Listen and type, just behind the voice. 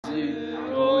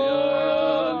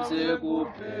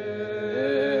sekupheli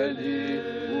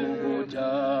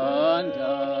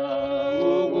ukuthanda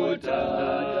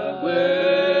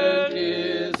kwenhliziyo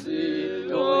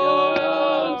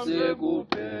yami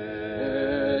sekupheli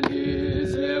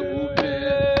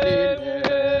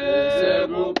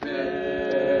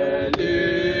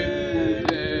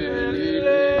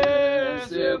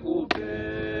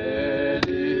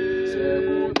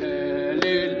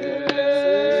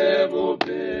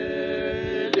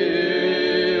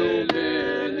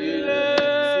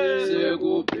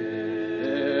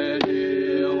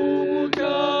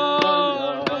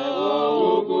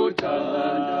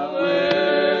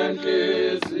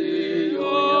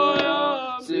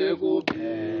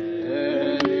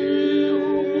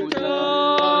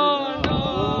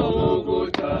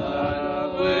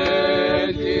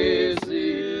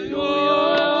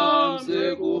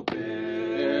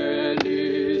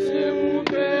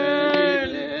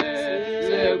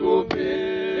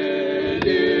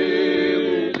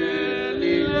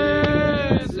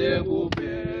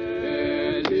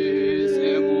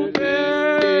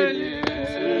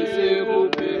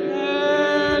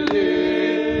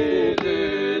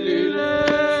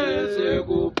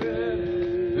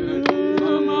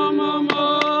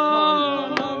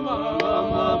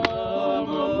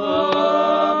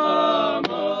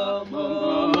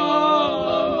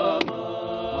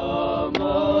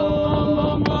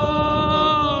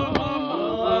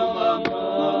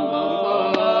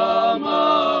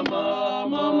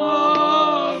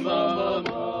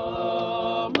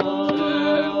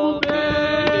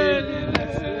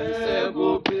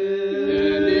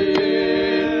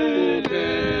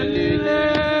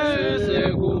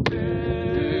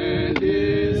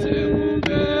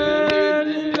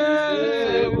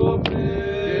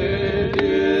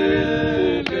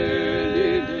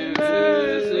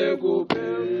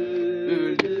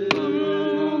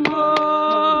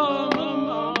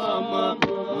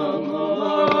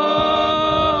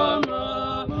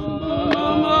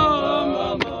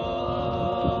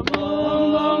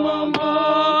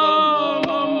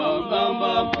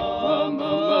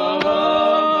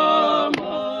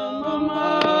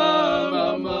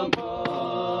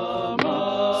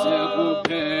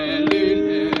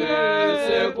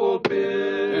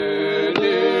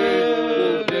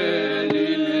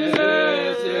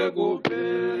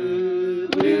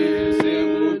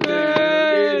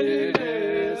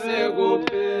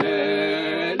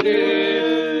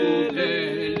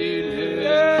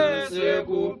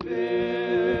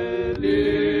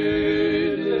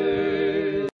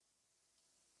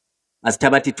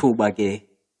Asithabatha ithuba ke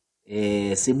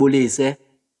sibulise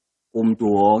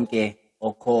umuntu wonke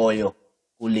okhoyo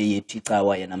kule yethu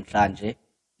icawa yanamhlanje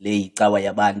le icawa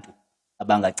yabantu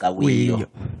abangacawiyo.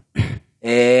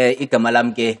 Igama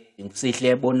lami ke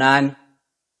ngisihle bonani,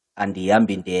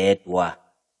 andihambi ndedwa,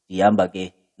 ndihamba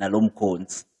ke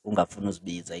nalomkhonzi ungafuna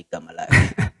uzibiza igama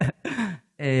lakhe.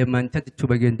 Mandithatha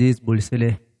ithuba ke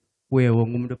ndizibulisele kuye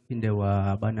wonke umuntu ophinde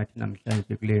wabanathi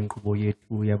namhlanje kule nkqubo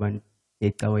yethu yabantu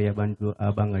Icawa Yabantu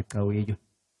Abangacawiyo.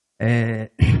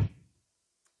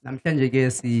 Namhlanje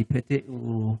ke siphethe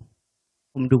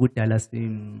umuntu kudala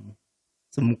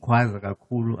simkhwaza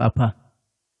kakhulu apha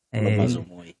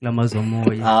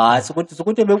lamazomoya.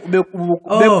 Sokuthi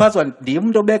bekhwazwa ndim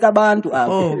umuntu obeka abantu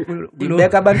apha.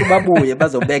 Ndibeka abantu babuye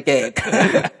bazobekeka.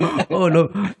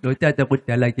 Lo tata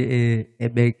kudala ke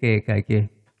ebekeka ke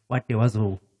wade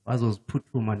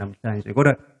wazoziphuthuma namhlanje.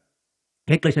 Kodwa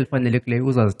ngexesha elifanelekileyo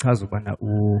uzazichaza ubana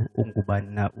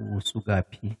ungubani na usuka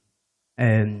phi.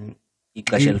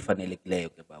 Ixesha elifanelekileyo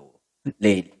ke bawo.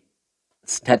 Leli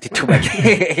sithatha ithuba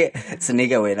ke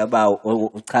sinike wena bawo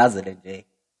uchazele nje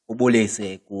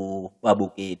ubulise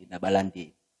kubabukeli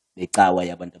nabalandeli becawa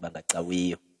yabantu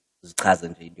abangacawiyo. Uzichaze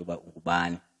nje into yoba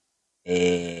ungubani.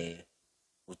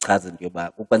 Uchaze into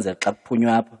yoba ukwenzela xa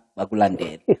kuphunywa apha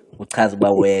bakulandele. Uchaze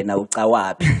uba wena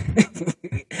ucawaphi.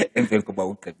 Emveni koba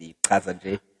ugqibile chaza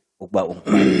nje ukuba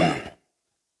ungubani bawo.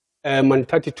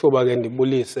 Mandithatha ithuba ke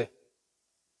ndibulise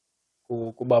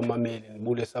kubamameli,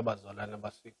 ndibulise abazalwana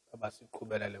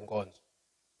abasiqhubela le nkonzo,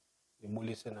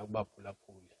 ndibulise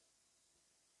nakubaphulaphuli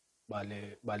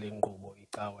bale nkqubo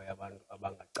icawa yabantu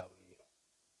abangacawiyo.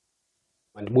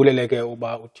 Mandibulele ke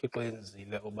uba uThixo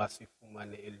enzile uba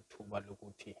sifumane elithuba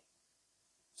lokuthi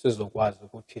sizokwazi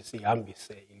ukuthi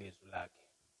sihambise ilizwi lakhe.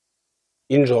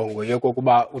 Injongo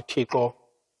yokokuba uThixo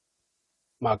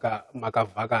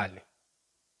makavakale.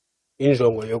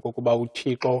 Injongo yokokuba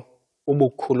uThixo,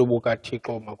 ubukhulu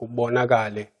bukaThixo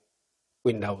makubonakale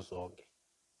kwiindawo zonke.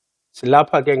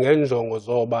 Silapha ke ngenjongo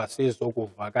zoba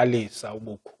sizokuvakalisa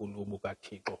ubukhulu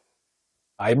bukaThixo.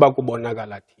 Hayi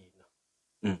bakubonakala thina.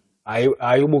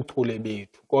 hayi ubuchule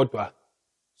bethu, kodwa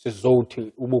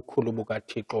sizothi ubukhulu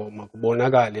bukaThixo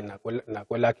makubonakale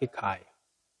nakwelakhe ikhaya.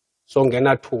 So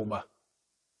ngenathuba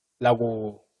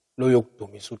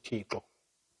loyokudumisa uThixo,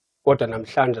 kodwa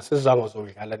namhlanje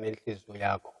sizangozodlala nenhliziyo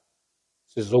yakho,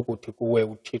 sizokuthi kuwe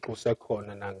uThixo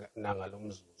usekhona nangalo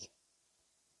mzuzu.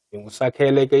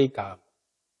 Ndingusakhele ke igama,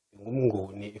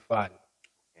 ndingumnguni ifani,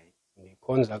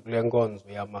 ndikhonza kule nkonzo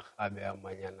yamarhabe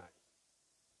amanyanayo,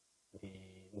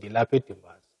 ndilapha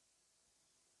eDimbazi.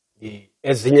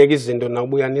 Ezinye ke izinto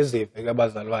nakubuya nizive ke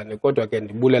bazalwane, kodwa ke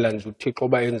ndibulela nje uThixo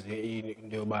oba enze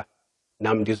into yoba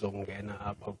nam ndizongena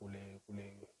apha kule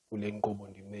nkqubo.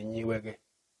 Ndimenyiwe ke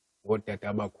ngootata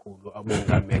abakhulu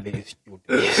abongamele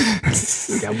istudio.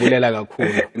 Ndiyabulela kakhulu.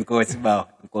 Inkosi bawo,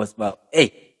 inkosi bawo.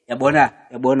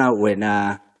 Yabona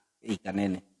wena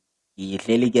ikanene,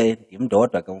 ngihleli ke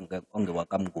ndimndodwa ke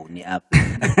ongewakamnguni apha.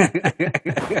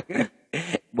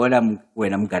 Bona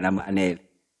wena mngana Anele,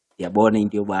 ndiyabona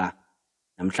into yoba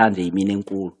namhlanje yimini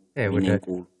enkulu, yimini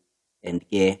enkulu, and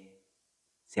ke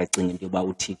siyacinga into yoba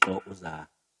uThixo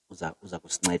uza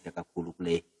kusinceda kakhulu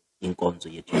kule inkonzo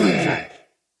yethu namhlanje.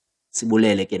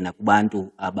 Sibulele ke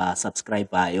nakubantu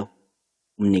abasubscribeayo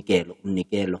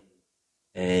umnikelo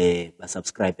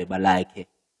basubscribe balike,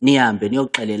 nihambe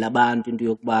niyoxelela abantu into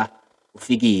yokuba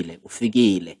ufikile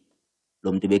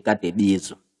lo muntu bekade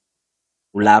ebizwa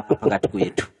ulapha phakathi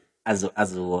kwethu,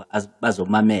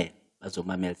 bazomamela.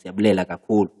 Siyabulela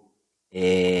kakhulu.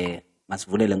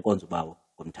 Masivulele inkonzo bawo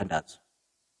ngomthandazo.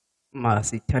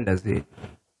 Masithandazeni.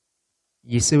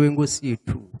 Yise wenkosi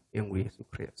yethu enguYesu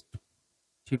Kristu,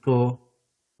 Thixo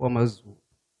wamazulu,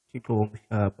 Thixo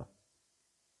womhlaba,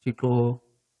 Thixo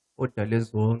odale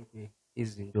zonke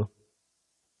izinto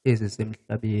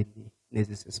ezisemhlabeni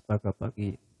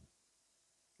nezisesibhakabhakeni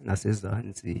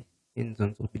nasezantsi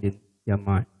enzonzobeleni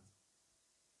yamanzi.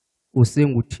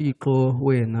 UsenguThixo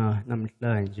wena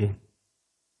namhlanje,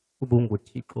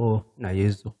 ubunguThixo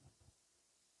nayezolo.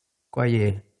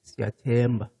 Kwaye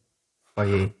siyathemba,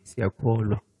 kwaye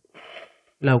siyakholwa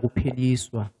la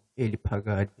kupheliswa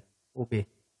eliphakade ube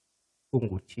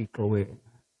unguThixo wena.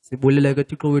 Sibulela ke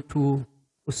Thixo wethu,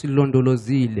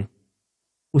 usilondolozile,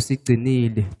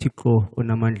 usigcinile Thixo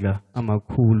onamandla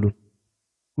amakhulu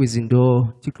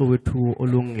kwizinto Thixo wethu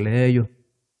olungileyo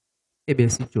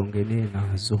ebesijongene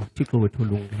nazo Thixo wethu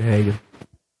olungileyo.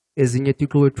 Ezinye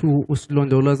Thixo wethu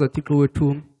usilondoloza Thixo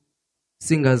wethu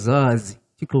singazazi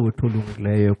Thixo wethu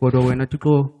olungileyo, kodwa wena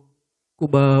Thixo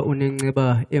kuba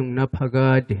unenceba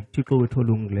engunaphakade Thixo wethu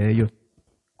olungileyo,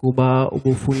 kuba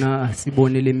ubufuna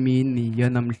sibone le mini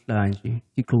yanamhlanje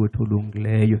Thixo wethu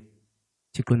olungileyo,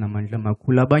 Thixo namandla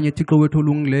amakhulu. Abanye Thixo wethu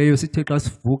olungileyo sithe xa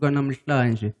sivuka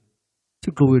namhlanje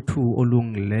Thixo wethu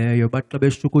olungileyo baxa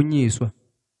beshukunyiswa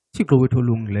Thixo wethu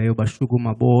olungileyo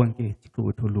bashukuma bonke Thixo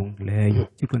wethu olungileyo,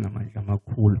 Thixo namandla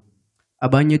amakhulu.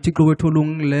 Abanye Thixo wethu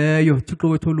olungileyo, Thixo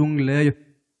wethu olungileyo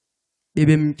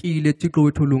bebemkile Thixo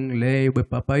wethu olungileyo,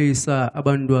 bebhabhayisa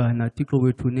abantwana Thixo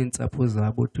wethu neentsapho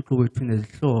zabo Thixo wethu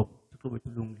nezihlobo Thixo wethu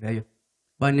olungileyo.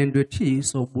 Banento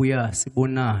ethiso buya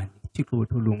sibonane Thixo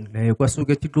wethu olungileyo,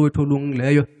 kwasuke Thixo wethu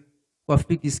olungileyo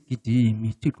kwafika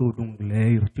isigidimi Thixo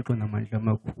olungileyo, Thixo namandla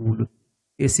amakhulu,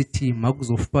 esithi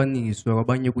makuzofaniswa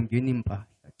kwabanye kungena impahla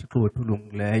Thixo wethu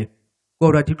olungileyo.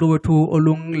 Kodwa Thixo wethu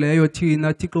olungileyo,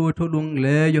 thina Thixo wethu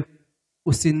olungileyo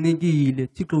usinikile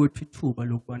Thixo wethu ithuba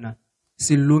lokubana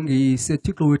silungise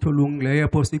Thixo wethu olungileyo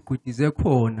apho sigqidize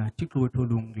khona Thixo wethu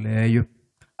olungileyo.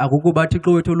 Akukuba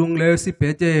Thixo wethu olungileyo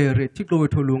sibhetere Thixo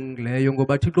wethu olungileyo,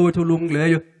 ngoba Thixo wethu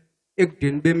olungileyo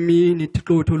ekudeni bemini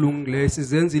Thixo wethu olungileyo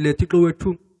sizenzile Thixo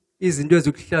wethu izinto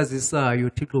ezikuhlazisayo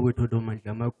Thixo wethu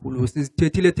onamandla amakhulu.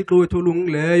 Sizithethile Thixo wethu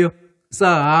olungileyo,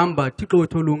 sahamba Thixo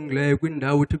wethu olungileyo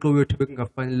kwindawo Thixo wethu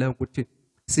bekungafanelanga ukuthi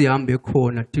sihambe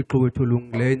khona Thixo wethu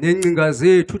olungileyo. Neengcinga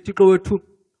zethu Thixo wethu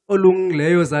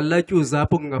olungileyo zalatyuza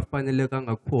apho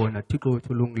kungafanelekanga khona Thixo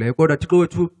wethu olungileyo. Kodwa Thixo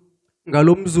wethu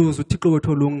ngalo mzuzu Thixo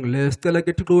wethu olungileyo sicela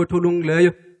ke Thixo wethu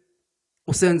olungileyo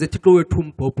usenze Thixo wethu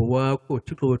umbhobho wakho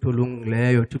Thixo wethu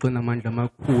olungileyo, Thixo namandla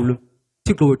amakhulu,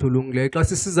 Thixo wethu olungileyo. Xa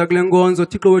sisiza kule nkonzo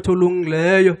Thixo wethu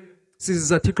olungileyo,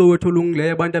 siza Thixo wethu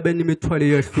olungileyo abantu abanemithwalo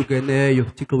eyahlukeneyo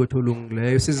Thixo wethu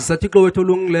olungileyo. Siza Thixo wethu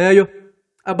olungileyo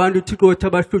abantu Thixo wethu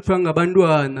abahlutshwa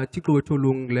ngabantwana Thixo wethu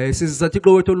olungileyo. Siza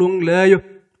Thixo wethu olungileyo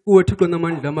kuwe Thixo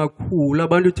namandla amakhulu,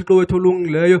 abantu Thixo wethu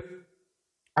olungileyo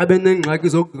abenengxaki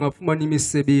zokungafumani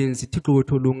imisebenzi Thixo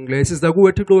wethu olungileyo. Siza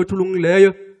kuwe Thixo wethu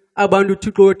olungileyo abantu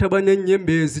Thixo wethu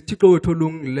abanenyembezi Thixo wethu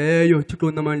olungileyo,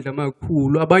 Thixo namandla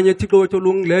amakhulu. Abanye Thixo wethu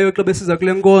olungileyo xa besiza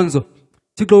kule nkonzo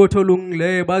Thixo wethu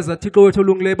olungileyo baza Thixo wethu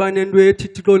olungileyo banento ethi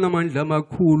Thixo namandla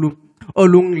amakhulu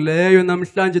olungileyo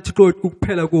namhlanje Thixo wethu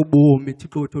kukuphela kobomi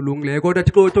Thixo wethu olungileyo kodwa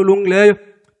Thixo wethu olungileyo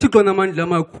Thixo namandla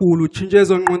amakhulu tshintshe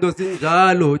ezo ngqondo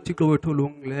zinjalo Thixo wethu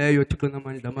olungileyo Thixo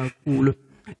namandla amakhulu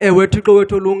ewe Thixo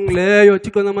wethu olungileyo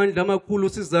Thixo namandla amakhulu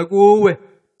siza kuwe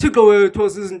Thixo wethu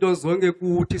izinto zonke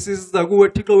kuthi siza kuwe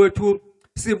Thixo wethu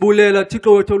sibulela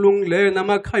Thixo wethu olungileyo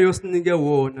namakhaya osinike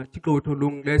wona Thixo wethu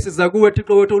olungileyo siza kuwe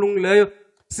Thixo wethu olungileyo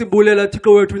sibulela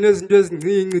Thixo wethu nezinto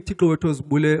ezincinci Thixo wethu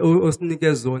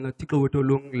osinike zona Thixo wethu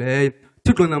olungileyo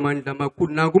Thixo namandla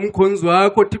amakhulu nakumkhonzi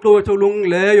wakho Thixo wethu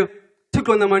olungileyo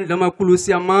Thixo namandla amakhulu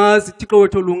siyamazi Thixo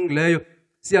wethu olungileyo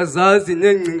siyazazi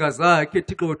neengcinga zakhe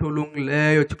Thixo wethu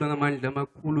olungileyo Thixo namandla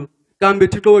amakhulu kambe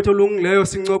Thixo wethu olungileyo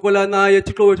sincokola naye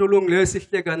Thixo wethu olungileyo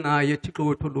sihleka naye Thixo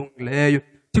wethu olungileyo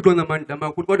Thixo namandla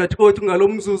amakhulu kodwa Thixo wethu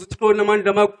ngalomzuzu Thixo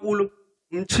namandla amakhulu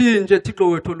mtshintshe Thixo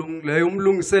wethu olungileyo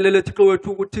umlungiselele Thixo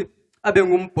wethu ukuthi abe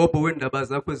ngumbhobho wendaba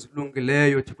zakho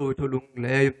ezilungileyo Thixo wethu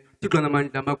olungileyo Thixo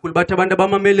namandla amakhulu bathi abantu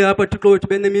abamamele apha Thixo wethu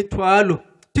benemithwalo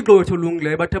Thixo wethu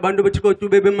olungileyo bathi abantu Thixo wethu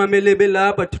bebemamele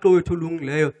belapha Thixo wethu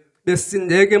olungileyo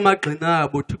besindeke emagxeni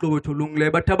abo Thixo wethu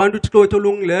olungileyo bathi abantu Thixo wethu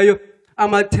olungileyo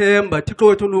amathemba Thixo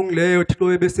wethu olungileyo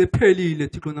Thixo ebesephelile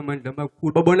Thixo namandla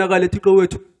amakhulu babonakale Thixo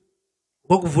wethu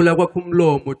ngokuvula kwakho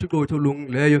umlomo Thixo wethu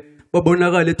olungileyo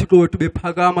babonakale Thixo wethu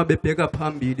bephakama bebheka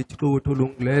phambili Thixo wethu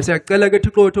olungileyo siyacela ke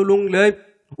Thixo wethu olungileyo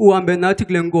uhambe nathi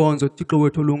kule nkonzo Thixo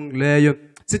wethu olungileyo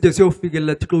side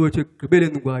siyofikelela Thixo wethu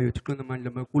ekugqibeleni kwayo Thixo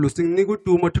namandla amakhulu sikunika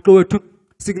udumo Thixo wethu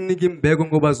sikunika imbeko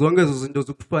ngoba zonke ezo zinto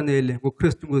zokufanele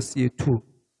ngoKristu Nkosi yethu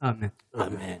amen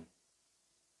Amen.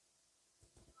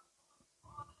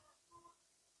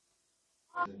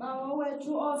 Bawo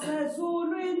wethu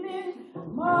osezulwini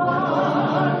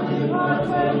mani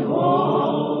mathengo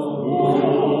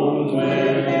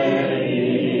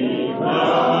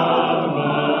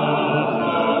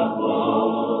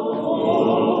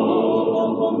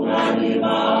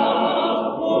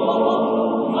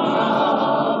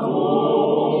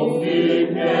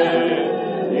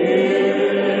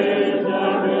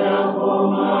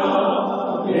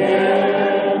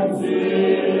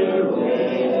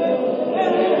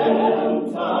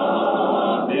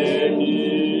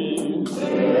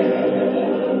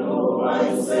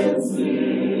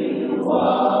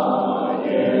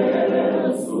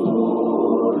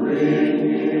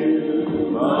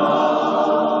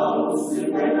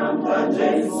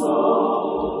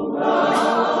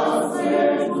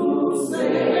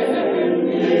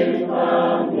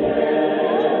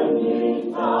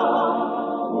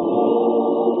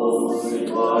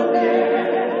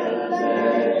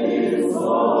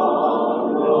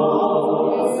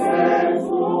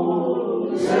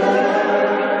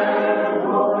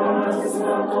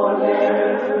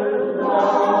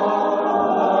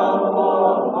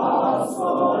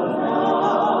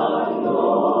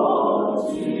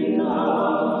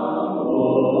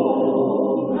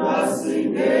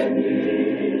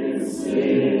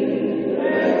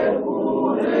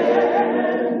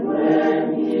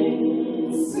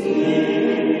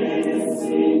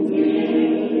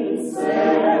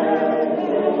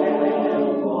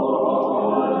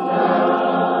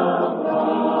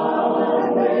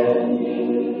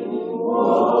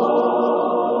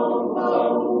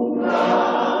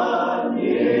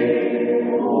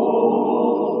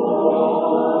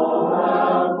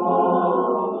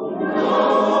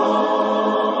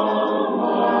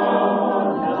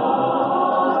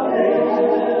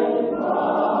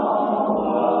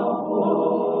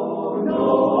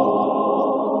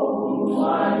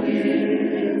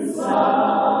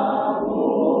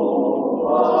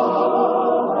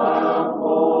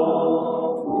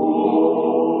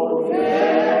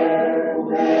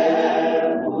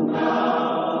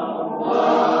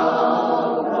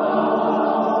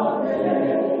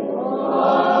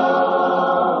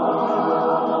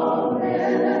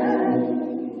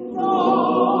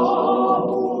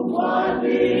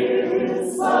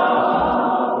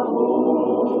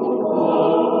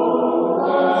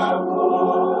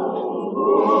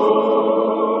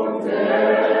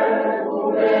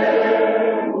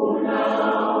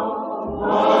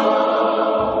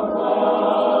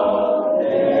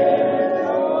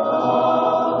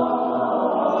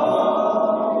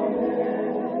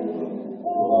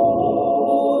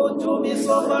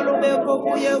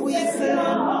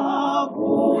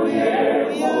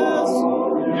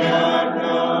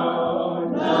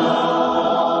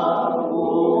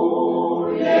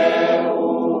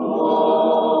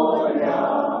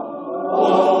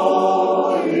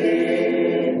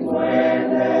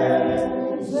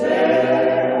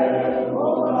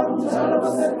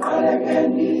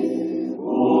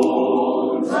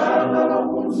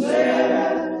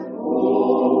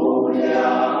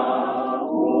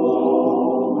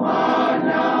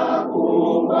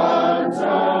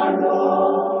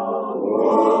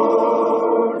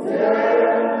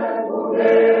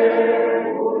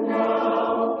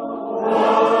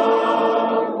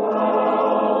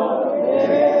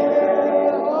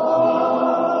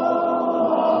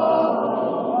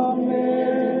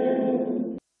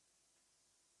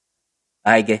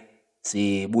Hayi ke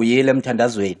sibuyile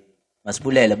emthandazweni.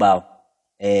 Masibulele bawo.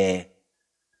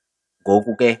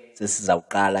 Ngoku ke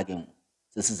sesizawuqala ke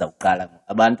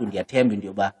abantu ndiyathemba into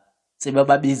yoba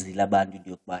sebababizile abantu into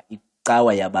yokuba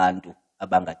icawa yabantu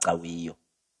abangacawiyo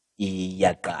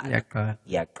iyaqala.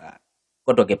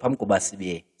 Kodwa ke phambi koba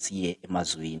siye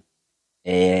emazweni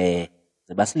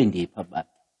zebasilinde pha abantu.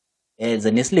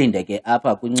 Ze nisilinde ke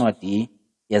apha kwincwadi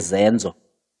yezenzo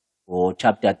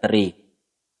chapter 3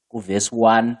 verse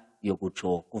 1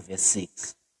 yokutsho verse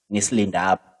 6 nisilinde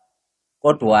apha.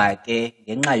 Kodwa ke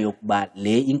ngenxa yokuba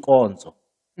le inkonzo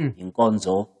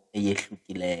inkonzo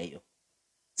eyehlukileyo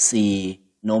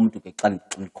sinomntu ke xa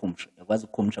ndikhumsha yakwazi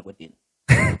ukukhumsha kodini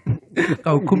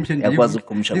Awukhumshe nje. yakwazi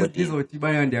ukukhumsha kodini Ndizothi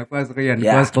baya ndiyakwazi ke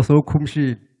ndikwazi xa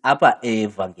sowukhumshile. apha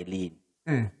evangelini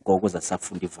ngoku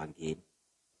zasafunda ivangeli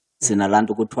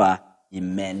sinalanto kuthiwa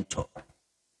imento.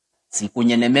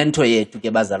 Sikunye nemento yethu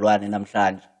ke bazalwane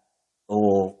namhlanje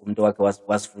umuntu wakhe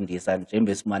wasifundisa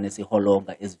njengoba simane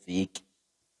siholonga eziviki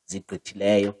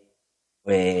zigqithileyo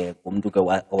umuntu ke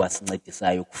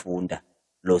owasincedisayo ukufunda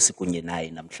lo sikunye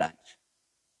naye namhlanje.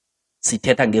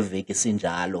 Sithetha ngeveki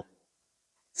sinjalo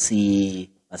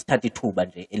masithatha ithuba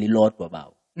nje elilodwa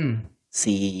bawo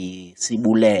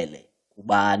sibulele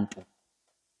kubantu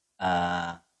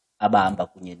abahamba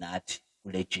kunye nathi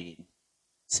kule jeni.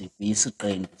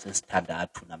 Sikuyisiqendu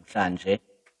sesithandathu namhlanje.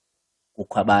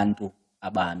 Kukho abantu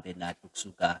abahambe nathi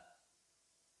kusuka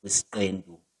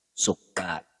kwisiqendu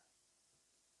sokuqala.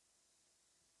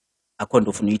 Akho nto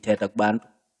ufuna uyithetha kubantu?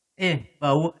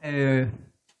 Bawo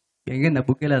bengeke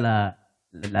ndabukela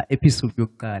la episode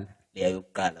yokuqala. Leya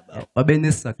yokuqala bawo. Babe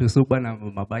nesizathu sokubana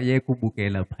mabayeke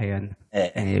ubukela phayana.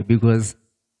 Because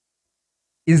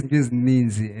izinto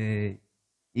ezininzi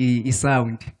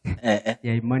i-sound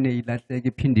yayimane ilahleka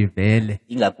iphinde ivele.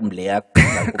 Ingakumbi le yakho.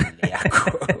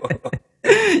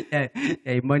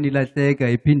 Yayimane ilahleka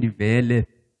iphinde ivele.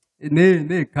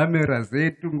 Neekhamera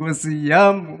zethu Nkosi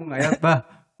yam ungayazi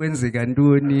uba kwenzeka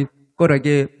ntoni. Kodwa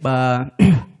ke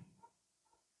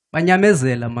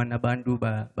banyamezela mana abantu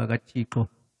bakaThixo.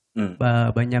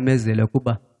 Banyamezela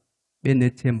kuba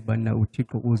benethemba bana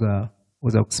uThixo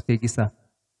uza kusibhekisa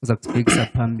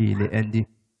phambili. And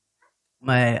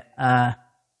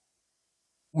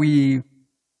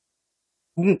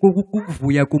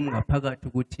ukuvuya kum ngaphakathi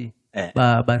ukuthi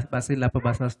baselapha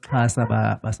basasixhasa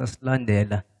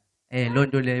basasilandela. Loo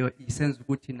nto leyo isenza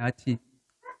ukuthi nathi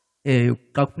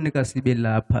xa kufuneka sibe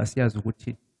lapha siyazi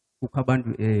ukuthi kukho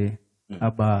abantu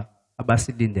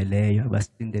abasilindeleyo.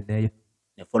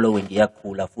 Ne-following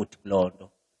iyakhula futhi kuloo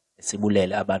nto.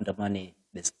 Sibulele abantu amane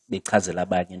bechazela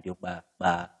abanye into yokuba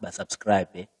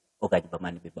basubscribe okanye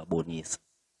bamane bebabonisa.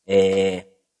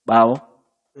 Bawo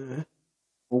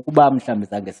ukuba mhlawumbi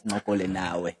zange sincokole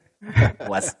nawe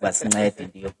wasinceda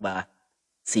into yokuba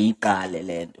siyiqale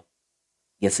le nto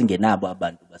ngesingenabo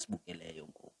abantu basibukeleyo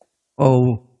ngoku.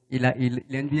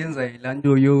 Le nto yenza yilaa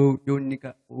nto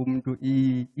yonika umntu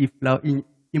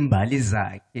iimbali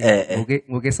zakhe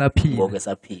ngokesaphila.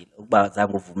 Ukuba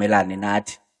zange uvumelane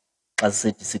nathi xa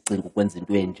sisithi sicinga ukwenza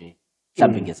into enje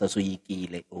mhlawumbi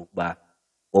ngesasoyikile ukuba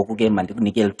ngoku ke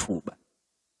mandikunike lithuba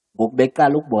ngoku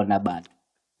beqala ukubona abantu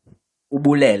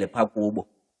ubulele pha kubo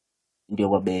into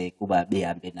yoba kuba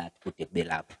behambe nathi kude kube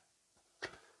lapha.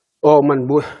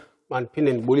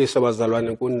 Mandiphinde ndibulise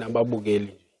abazalwane kuni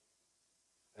nababukeli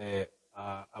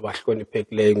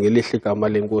abahloniphekileyo ngelihle igama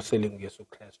lenkosi elinguYesu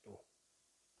Kristu.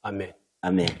 Amen.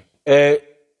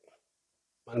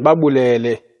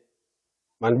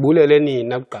 Mandibulele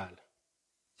nina kuqala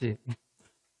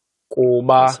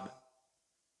kuba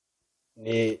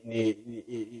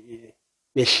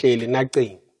nihleli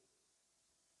nacinga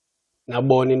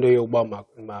nabona into yokuba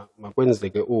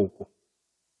makwenzeke oku.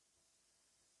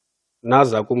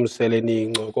 Naza kumsele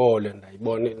niyincokole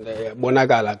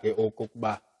ndayabonakala ke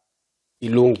okokuba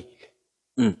ilungile.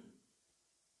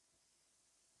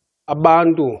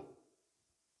 Abantu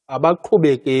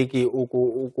abaqhubekeki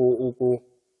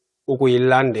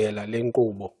ukuyilandela le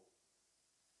nkqubo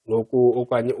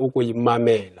okanye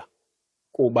ukuyimamela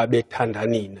kuba bethanda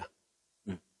nina.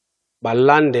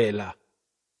 Balandela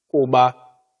kuba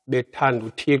bethanda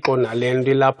uThixo nale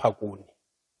nto ilapha kuni.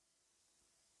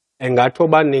 Engathi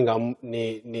oba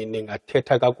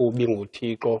ningathetha kakubi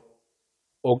ngoThixo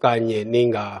okanye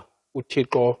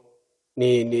uThixo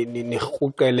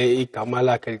nirhuqele igama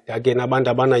lakhe lidakeni, abantu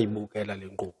abanayibukela le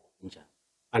nkqubo.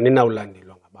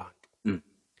 Aninawulandelwa ngabantu.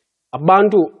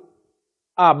 Abantu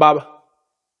aba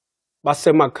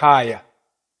basemakhaya,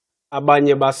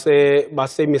 abanye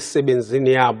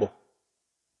basemisebenzini yabo,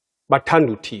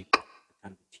 bathanda uThixo.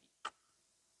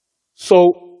 So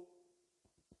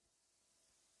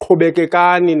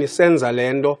qhubekekani nisenza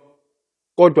lento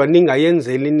kodwa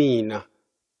ningayenzeli nina,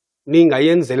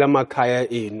 ningayenzela amakhaya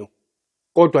enu,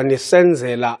 kodwa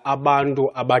nisenzela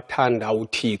abantu abathanda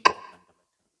uThixo.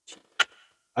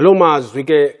 Aloo mazwi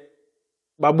ke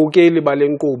babukeli bale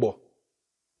nkqubo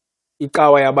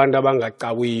Icawa Yabantu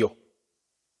Abangacawiyo,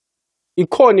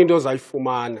 ikhona into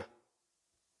ozayifumana,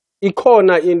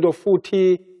 ikhona into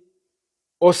futhi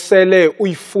osele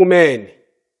uyifumene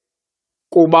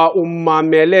kuba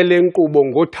umamele le nkqubo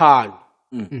ngothando.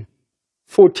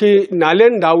 Futhi nale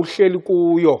ndawo uhleli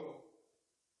kuyo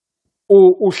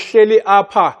uhleli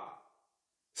apha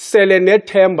sele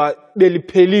nethemba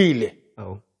beliphelile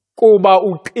kuba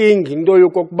ucinga into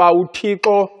yokokuba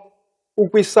uThixo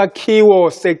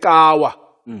ukwisakhiwo secawa,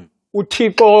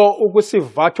 uThixo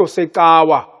ukwisivatho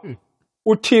secawa,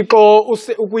 uThixo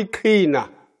ukwiqhina,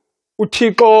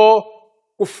 uThixo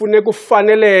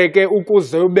kufaneleke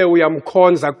ukuze ube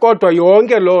uyamkhonza, kodwa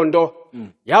yonke loo nto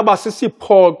yaba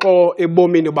sisiphoxo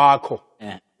ebomini bakho.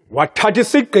 Wathatha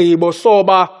isigqibo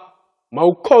soba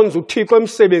mawukhonze uThixo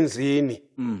emsebenzini,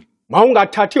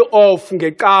 mawungathathi off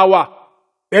ngecawa,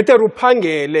 better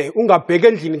uphangele ungabheki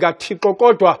endlini kaThixo,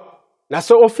 kodwa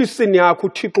naseofisini yakho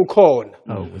uThixo ukhona.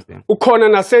 Ukhona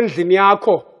nasendlini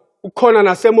yakho, ukhona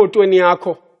nasemotweni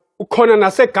yakho, ukhona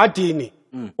nasegadini,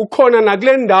 ukhona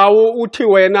nakule ndawo uthi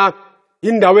wena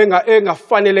indawo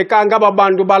engafanelekanga aba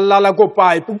bantu balala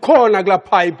koopayipi, ukhona kulaa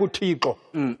payipi uThixo.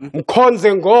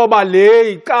 Mkhonze ngoba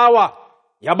le Icawa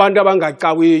Yabantu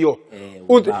Abangacawiyo.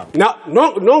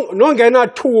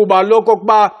 Nongenathuba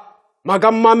lokokuba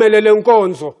makamamele le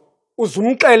nkonzo,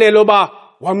 uzumxelele uba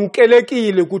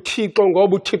wamkelekile kuThixo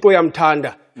ngoba uThixo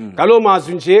uyamthanda. Ngaloo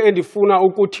mazwi nje endifuna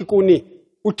ukuthi kuni,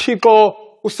 uThixo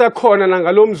usekhona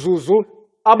nangalo mzuzu,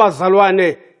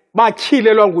 abazalwane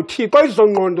batyhilelwa nguThixo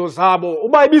izongqondo zabo,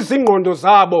 uba ibizingqondo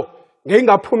zabo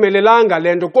ngeyingaphumelelanga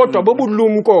le nto, kodwa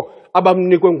bobulumko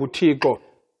abamnikwe nguThixo.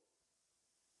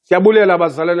 Siyabulela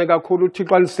abazalwane kakhulu,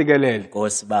 uThixo anisikelele.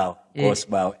 Nkosi bawo, Nkosi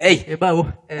bawo. Hey, bawo,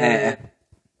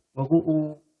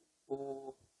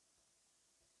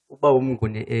 uba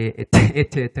uMnguni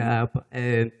ethetha apha,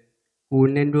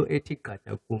 kunento ethi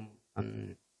gqatha kum.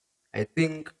 I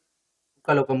think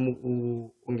uqala kwam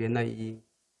ungena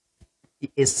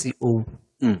i-SCO,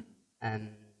 and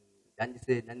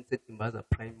ndandise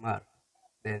primary,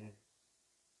 then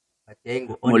but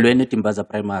molweni Timbaza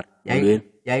primary, molweni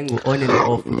yayingu-on and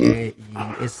off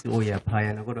i-SCO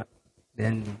yaphayana, kodwa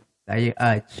then ndaye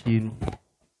achi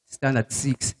standard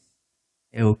 6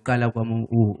 uqala kwam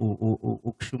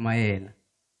ukushumayela.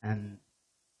 And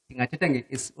ndingathetha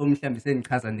nge-SCO mhlawumbi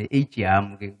sendichaza ne-age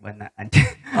yam ke kubana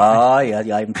hayi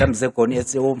mhlawumbi sekhona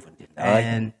i-SCO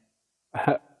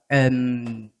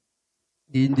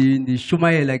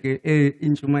ndishumayela ke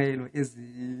iintshumayelo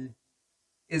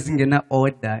ezingena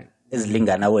order,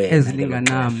 ezilingana wena,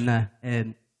 ezilingana mna.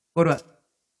 Kodwa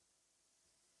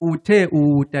uthe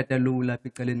utata lo ulapha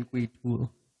ecaleni kwethu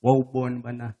wawubona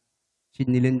ubana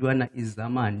thini le ntwana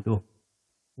izama nto,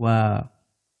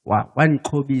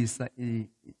 wandiqhobisa,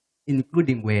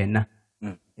 including wena,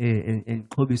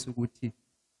 endixhobisa ukuthi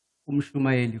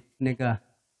umshumayeli kufuneka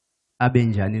abe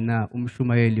njani na.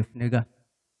 Umshumayeli kufuneka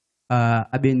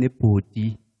abe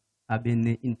nebhodi, abe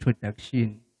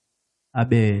ne-introduction,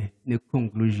 abe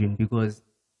ne-conclusion, because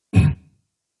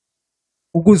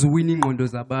ukuze uwine ingqondo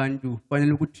zabantu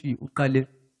fanele ukuthi uqale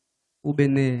ube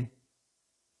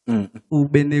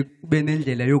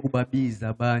nendlela yokubabiza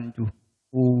abantu,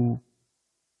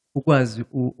 ukwazi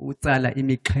utsala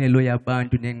imixhelo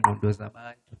yabantu nengqondo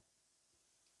zabantu.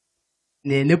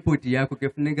 Nebhodi yakho ke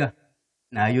funeka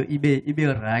nayo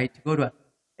ibe right. Kodwa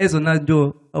ezona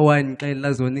nto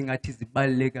owandixelela zona ingathi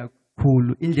zibaluleke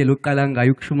kakhulu, indlela oqala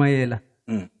ngayo ukushumayela,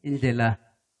 indlela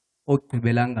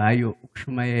ogqibela ngayo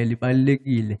ukushumayela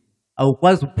ibalulekile.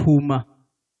 Awukwazi uphuma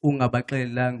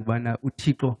ungabaxelelanga ubana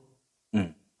uThixo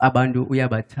abantu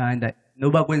uyabathanda,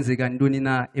 noba kwenzeka ntoni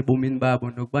na ebomini babo,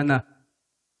 nokubana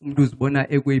umuntu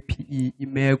uzibona ekwephi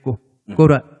imeko,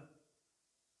 kodwa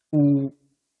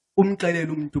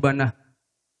umxelela umuntu ubana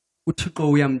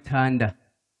uThixo uyamthanda.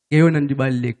 Ngeyona nto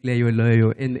ibalulekileyo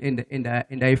leyo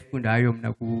endayifundayo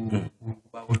mna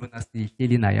kubawo lona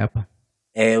sihleli naye apha.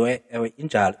 Ewe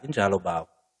injalo bawo.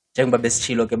 Njengoba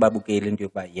besitshilo ke babukeli into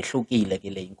yokuba yehlukile ke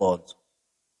le inkonzo,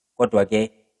 kodwa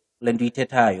ke kule nto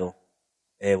uyithethayo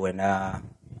wena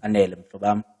Anele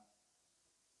mhlobam,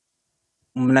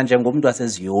 mna njengomntu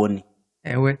waseziyoni,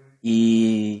 ewe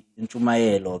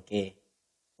intshumayelo ke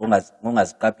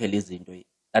ungaziqaphela izinto,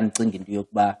 kandicinga into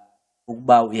yokuba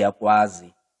ukuba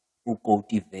uyakwazi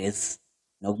ukota ivesi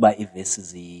nokuba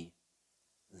ivesi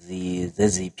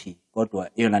zeziphi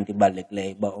kodwa eyona nto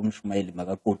ibalulekileyo uba umshumayeli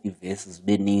makakoti iivesi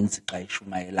zibe ninzi xa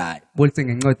ishumayelayo. Bolise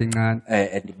ngencwadi encane.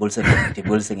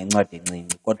 Ndibulise ngencwadi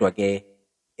encinci kodwa ke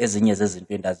ezinye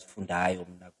zezinto endazifundayo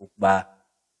mna kukuba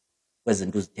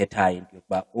kwezinto uzithethayo into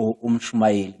yokuba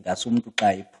umshumayeli ngase umntu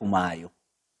xa ephumayo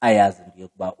ayazi into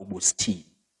yokuba ubusithini.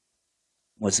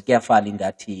 Mos kuyafana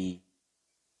ingathi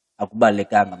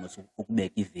akubalekanga mos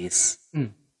ukubeka ivesi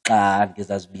xa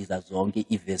ndizazibiza zonke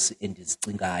iivesi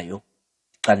endizicingayo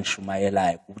xa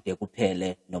nishumayelayo kude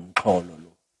kuphele nomxholo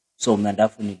lo. So mna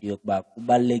ndafuna into yokuba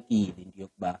kubalulekile into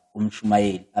yokuba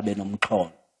umshumayeli abe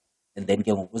nomxholo, and then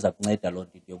ke ngoku uza kunceda loo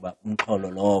nto into yokuba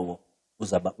umxholo lowo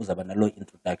uzaba naloo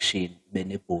introduction, ube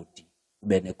nebhodi,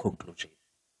 ube ne-conclusion.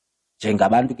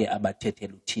 Njengabantu ke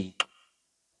abathethela uThixo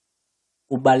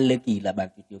kubalulekile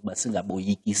abantu into yokuba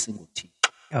singaboyikisi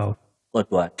ngoThixo,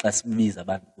 kodwa xa sibiza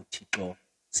abantu kuThixo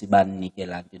sibanike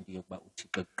laa nto into yokuba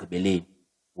uThixo ekugqibeleni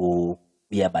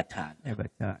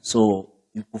uyabathanda. So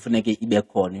kufuneke ibe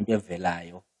khona into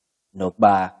evelayo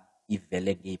nokuba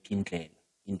ivele ngeyiphi indlela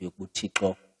into yokuba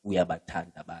uThixo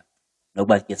uyabathanda abantu,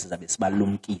 nokuba ke sizabe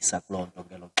sibalumkisa kuloo nto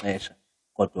ngelo xesha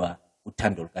kodwa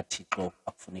uthando lukaThixo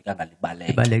akufunekanga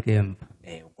libaleke emva,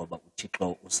 ngoba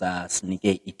uThixo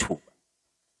usasinike ithuba.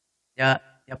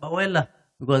 Yabawela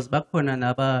because bakhona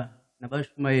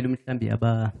nabashumayeli mhlambi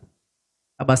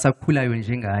abasakhulayo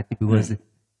njengathi because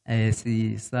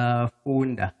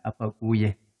sisafunda apha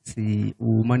kuye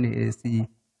umane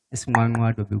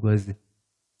esinqwanqwadwa because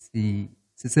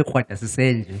sisekrwada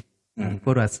sisenje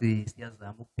kodwa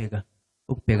siyazama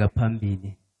ukubheka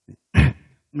phambili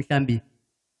mhlambi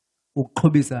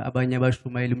ukuxhobisa abanye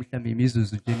abashumayeli mhlambi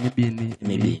imizuzu nje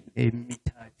emibini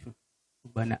emithathu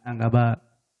ubana angaba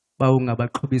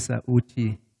bawungabaxhobisa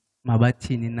uthi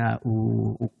mabathini na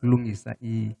ukulungisa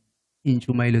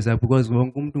iintshumayelo zabo, because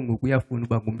wonke umuntu ngoku uyafuna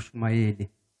uba ngumshumayeli.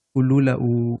 Kulula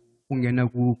ungena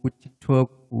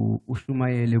ku-TikTok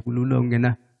ushumayele, kulula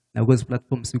ungena nakwezi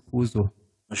platforms sikuzo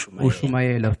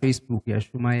ushumayela, Facebook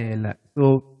uyashumayela.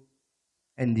 So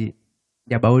and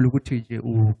ndiyabawela ukuthi nje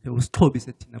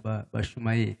usixhobise thina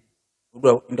bashumayeli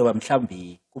into yoba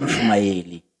mhlawumbi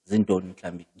kumshumayeli zintoni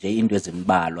mhlawumbi nje into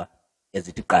ezimbalwa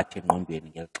ezithi qatha engqondweni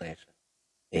ngeli xesha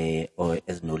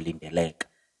ezinolindeleka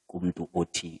kumntu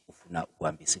othi ufuna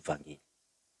ukuhambisa ivangeli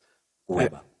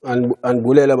kuba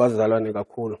andibulela abazalwane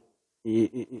kakhulu.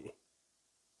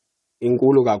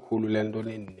 Inkulu kakhulu le nto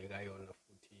nindinika yona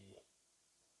futhi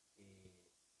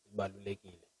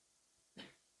ibalulekile.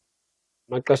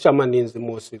 Maxesha amaninzi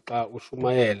mosi xa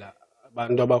ushumayela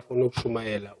abantu abafuna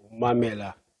ukushumayela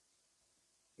umamela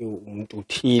umuntu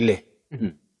uthile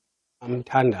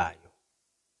amthandayo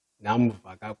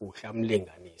namva kakuhle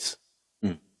amlinganisa,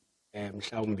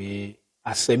 mhlawumbi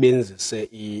asebenzise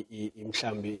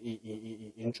mhlawumbi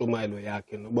intshumayelo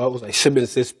yakhe noba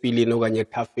uzayisebenzisa esipilini okanye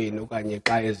ethafeni okanye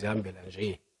xa ezihambela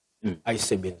nje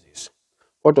ayisebenzise.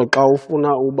 Kodwa xa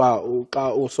ufuna uba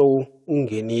xa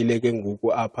usowungenile ke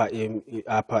ngoku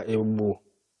apha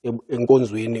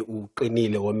enkonzweni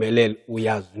uqinile womelele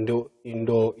uyazi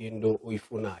into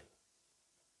uyifunayo,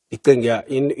 ndicinga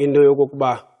into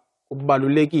yokokuba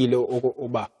kubalulekile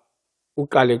ukuba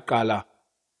uqale kuqala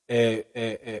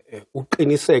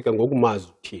uqiniseke ngokumazi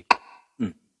uThixo,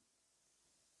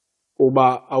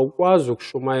 kuba awukwazi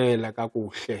ukushumayela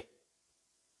kakuhle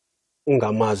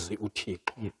ungamazi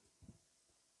uThixo.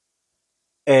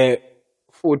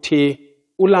 Futhi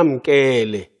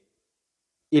ulamkele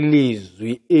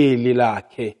ilizwi eli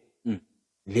lakhe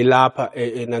lilapha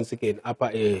enantsikeni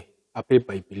apha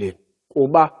eBhayibhileni,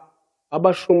 kuba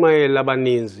abashumayeli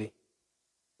abaninzi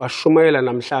bashumayela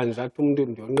namhlanje athi umuntu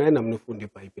ndiyonqena mna ufunda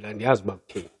iBhayibhile andiyazi uba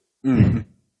kutheni.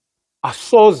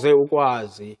 Asoze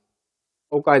ukwazi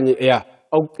okanye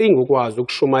awucingi ukwazi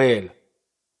ukushumayela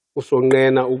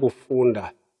usonqena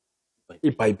ukufunda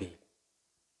iBhayibhile.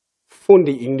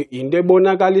 Fundi into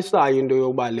ebonakalisayo into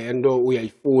yokuba le nto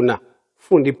uyayifuna,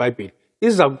 funda iBhayibhile.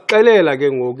 Iza kuxelela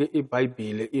ke ngoku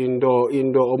iBhayibhile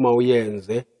into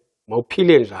omawuyenze,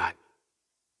 mawuphile njani,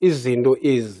 izinto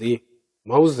ezi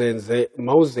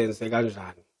mawuzenze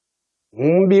kanjani.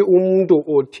 Mbi umuntu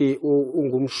othi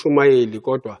ungumshumayeli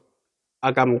kodwa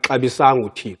akamxabisanga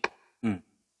uThixo.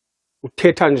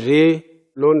 Uthetha nje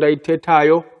loo nto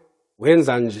ayithethayo,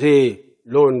 wenza nje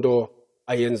loo nto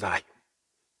ayenzayo.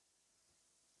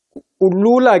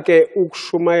 Kulula ke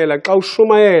ukushumayela. Xa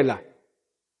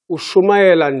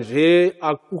ushumayela nje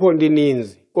akukho nto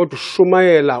ininzi, kodwa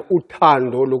ushumayela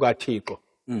uthando lukaThixo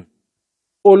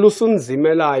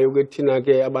olusunzimelayo ke thina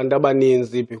ke abantu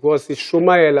abaninzi, because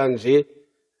sishumayela nje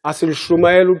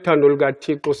asilushumayela uthando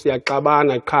lukaThixo,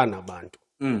 siyaxabana qha nabantu.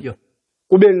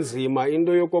 kube nzima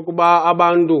into yokokuba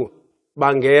abantu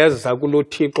bangeza kulo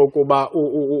Thixo kuba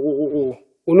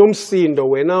unomsindo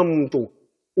wena mntu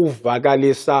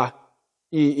uvakalisa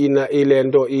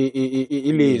ilento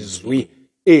ilizwi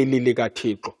eli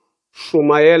likaThixo.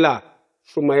 Shumayela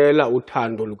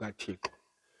uthando lukaThixo.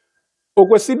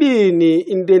 Okwesibini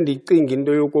into endicinga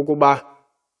into yokokuba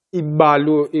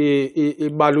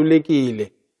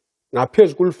ibalulekile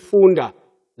ngaphezu kulifunda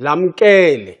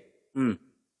lamkele.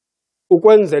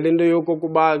 Ukwenzela into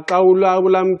yokokuba xa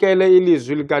ulamkele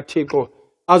ilizwi likaThixo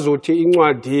azothi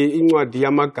incwadi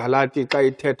yamaGalati xa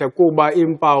ithetha kuba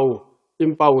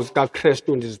iimpawu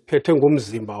zikaKristu ndiziphethe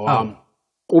ngumzimba wam.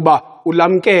 Kuba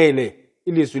ulamkele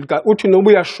ilizwi uthi noba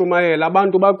uyashumayela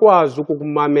abantu bakwazi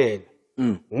ukukumamela.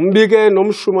 Umbi ke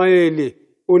nomshumayeli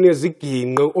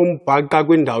oneziginqi ombhaqa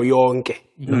kwindawo yonke.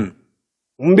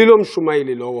 Umbi lo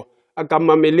mshumayeli lowo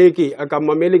akamameleki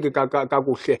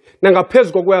kakuhle.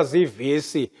 Nangaphezu kokwazi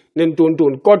ivesi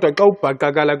nentuntunu kodwa xa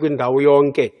ubhaqakala kwindawo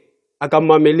yonke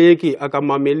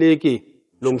akamameleki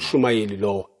lo mshumayeli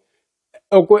lowo.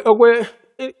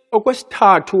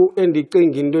 Okwesithathu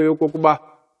endicinga into yokokuba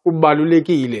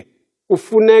kubalulekile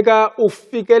kufuneka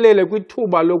ufikelele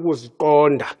kwithuba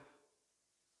lokuziqonda.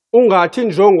 Ungathi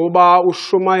njengoba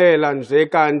ushumayela nje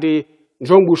kanti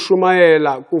njengoba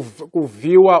ushumayela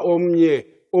kuviwa omnye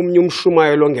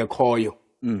umshumayelo ongekhoyo.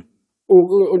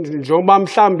 Njengoba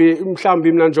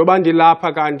mhlambi mna njengoba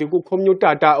ndilapha kanti kukho omnye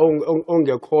utata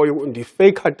ongekhoyo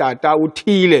ndifeyikha tata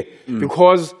uthile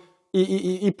because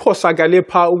iphosakale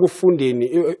phaa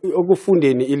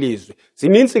ukufundeni ilizwi.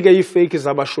 Zinintsi ke iifeyiki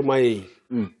zabashumayeli.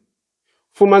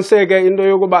 Fumaniseke into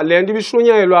yokuba le nto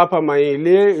ibishunyayelwa apha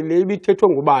le ibithethwe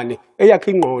ngubani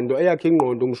eyakhe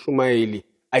ingqondo umshumayeli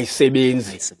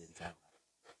ayisebenzi.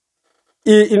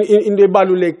 Into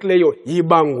ebalulekileyo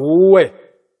yiba nguwe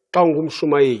xa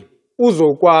ungumshumayeli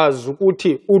uzokwazi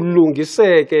ukuthi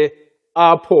ulungiseke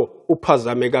apho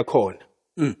uphazameka khona.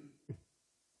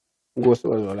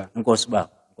 Nkosi bawo.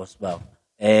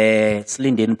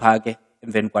 Silindeni phaa ke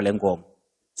emveni kwale nkomo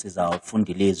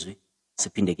sizawufunda ilizwi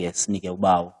siphinde ke sinike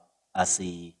uBawo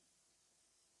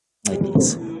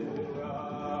asincedise.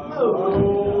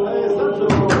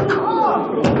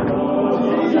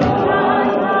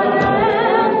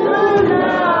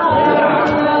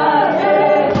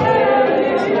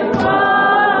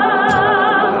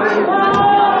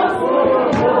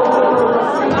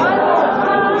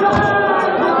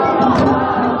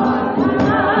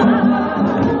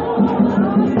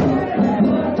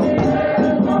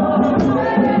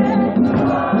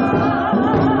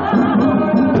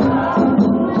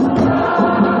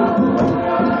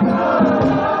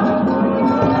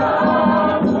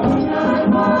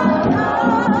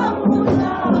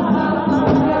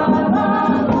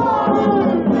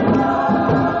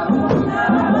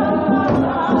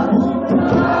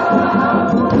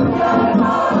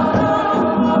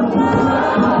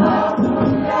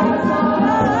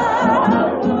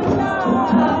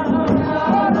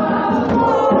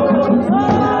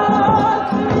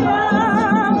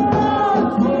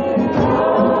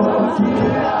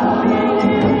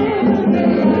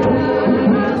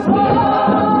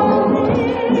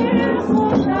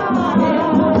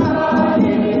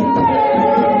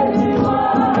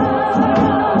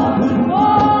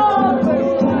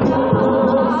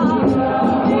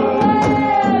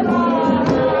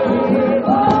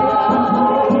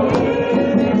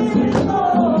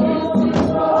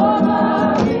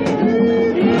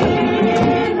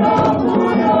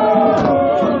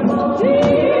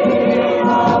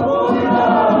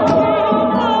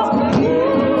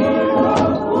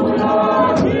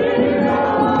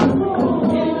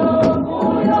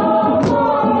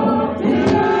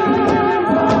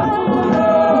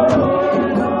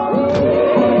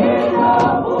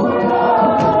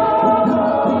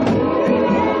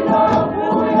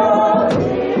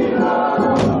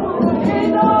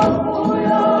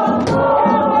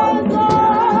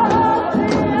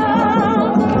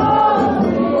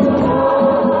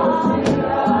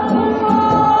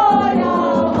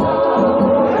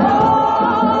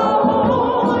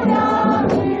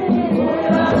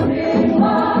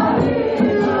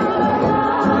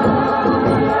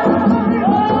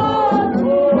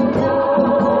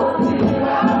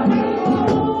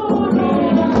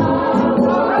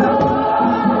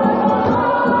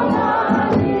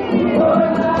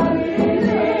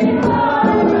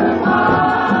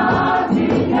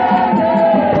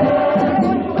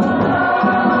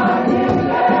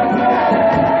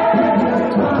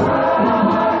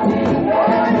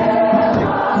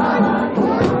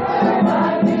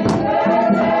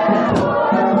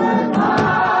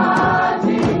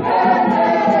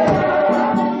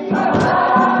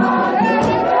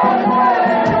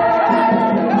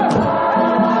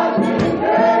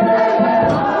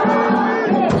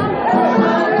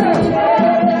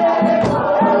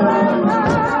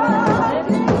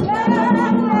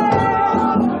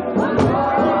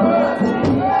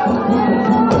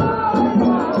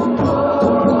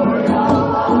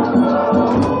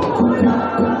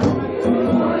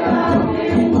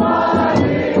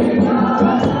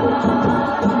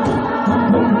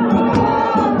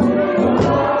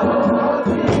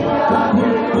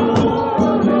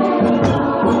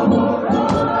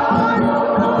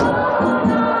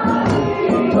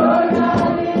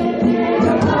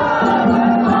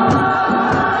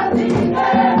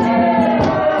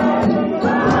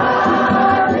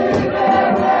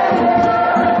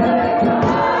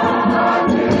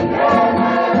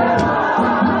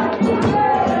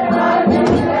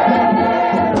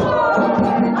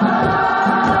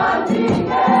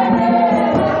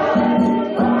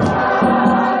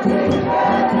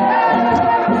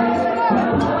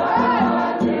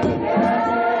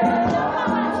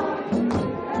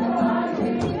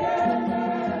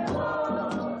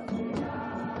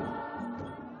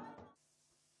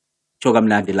 itsho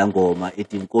kamnandi laa ngoma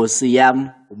ethi Nkosi yam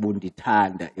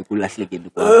ubundithanda ekulahlekeni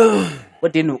kwam.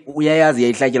 Kodwa uyayazi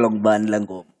yayihlatyelwa ngubani laa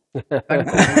ngoma?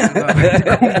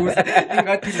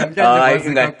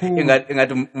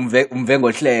 Ingathi umve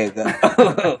ngohleka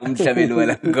umhlabeli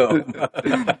walaa ngoma.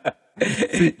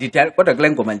 Kodwa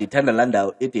kule ngoma ndithanda laa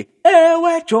ndawo ethi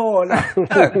ewe Jola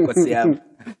Nkosi yam.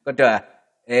 Kodwa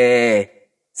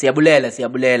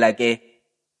siyabulela ke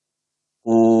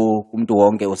kumntu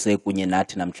wonke osekunye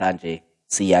nathi namhlanje.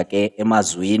 Siya ke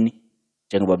emazwini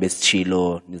njengoba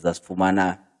besitshilo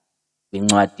nizasifumana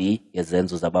kwincwadi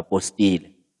yezenzo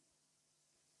zabapostile.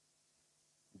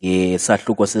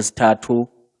 Ngesahluko sesithathu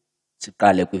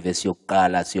siqale kwivesi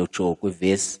yokuqala siyotsho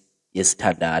kwivesi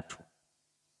yesithandathu.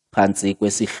 Phantsi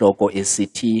kwesihloko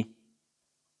esithi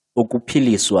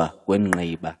ukuphiliswa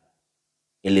kwengqiba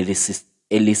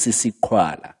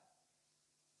elisisiqhwala.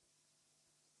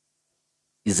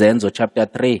 Izenzo chapter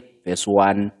 3 verse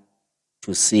 1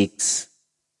 to 6.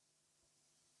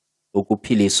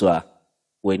 Ukuphiliswa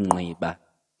kwengqiba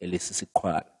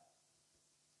elisisiqhwala.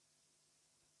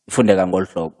 Ifundeka ngolu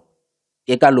hlobo.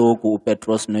 Ke kaloku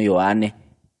uPetros noYohane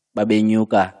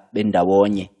babenyuka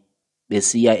bendawonye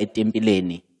besiya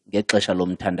etempileni ngexesha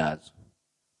lomthandazo.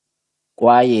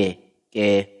 Kwaye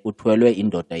ke uthwelwe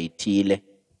indoda ithile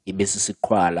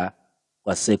ibisisiqhwala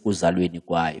kwasekuzalweni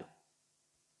kwayo.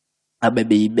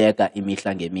 Abebeyibeka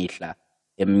imihla ngemihla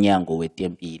emnyango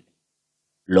wetempile,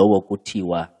 lowo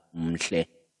kuthiwa Mhle,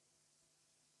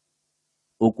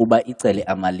 ukuba icele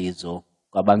amalizo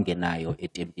kwabangenayo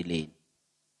etempileni.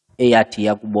 Eyathi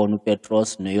yakubona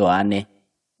uPetros noYohane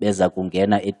beza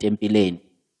kungena etempileni,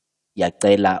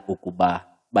 yacela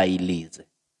ukuba bayilize.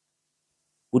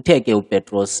 Uthe ke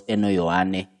uPetros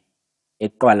enoYohane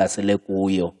eqwalasele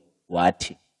kuyo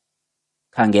wathi,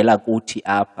 khangela kuthi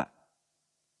apha.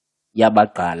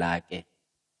 Yabaqala ke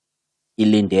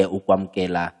ilinde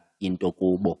ukwamkela into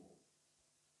kubo.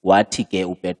 Wathi ke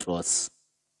uPetros,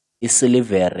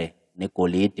 isilivere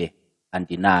negolide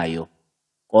andinayo,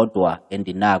 kodwa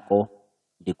endinako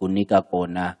ndikunika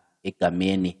kona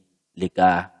egameni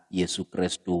lika Yesu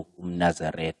Kristu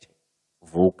uMnazaretha.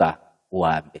 Vuka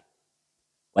uhambe.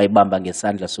 Wayibamba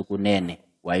ngesandla sokunene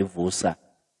wayivusa,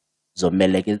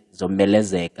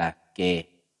 zomelezeka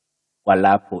ke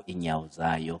kwalapho inyawo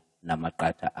zayo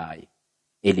namaqatha ayo.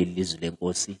 Eli lizwi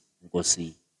lenkosi.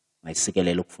 Inkosi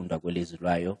mayisikelele ukufundwa kwelizwi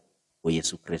lwayo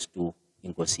ngoYesu Kristu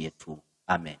inkosi yethu.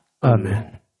 Amen. Amen.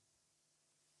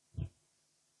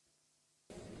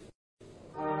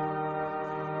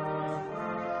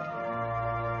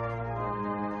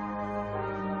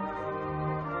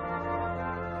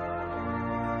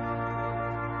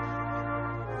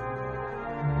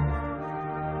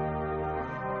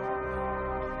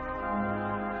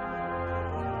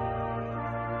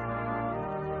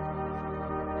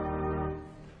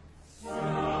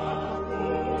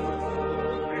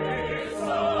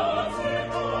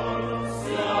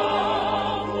 Siya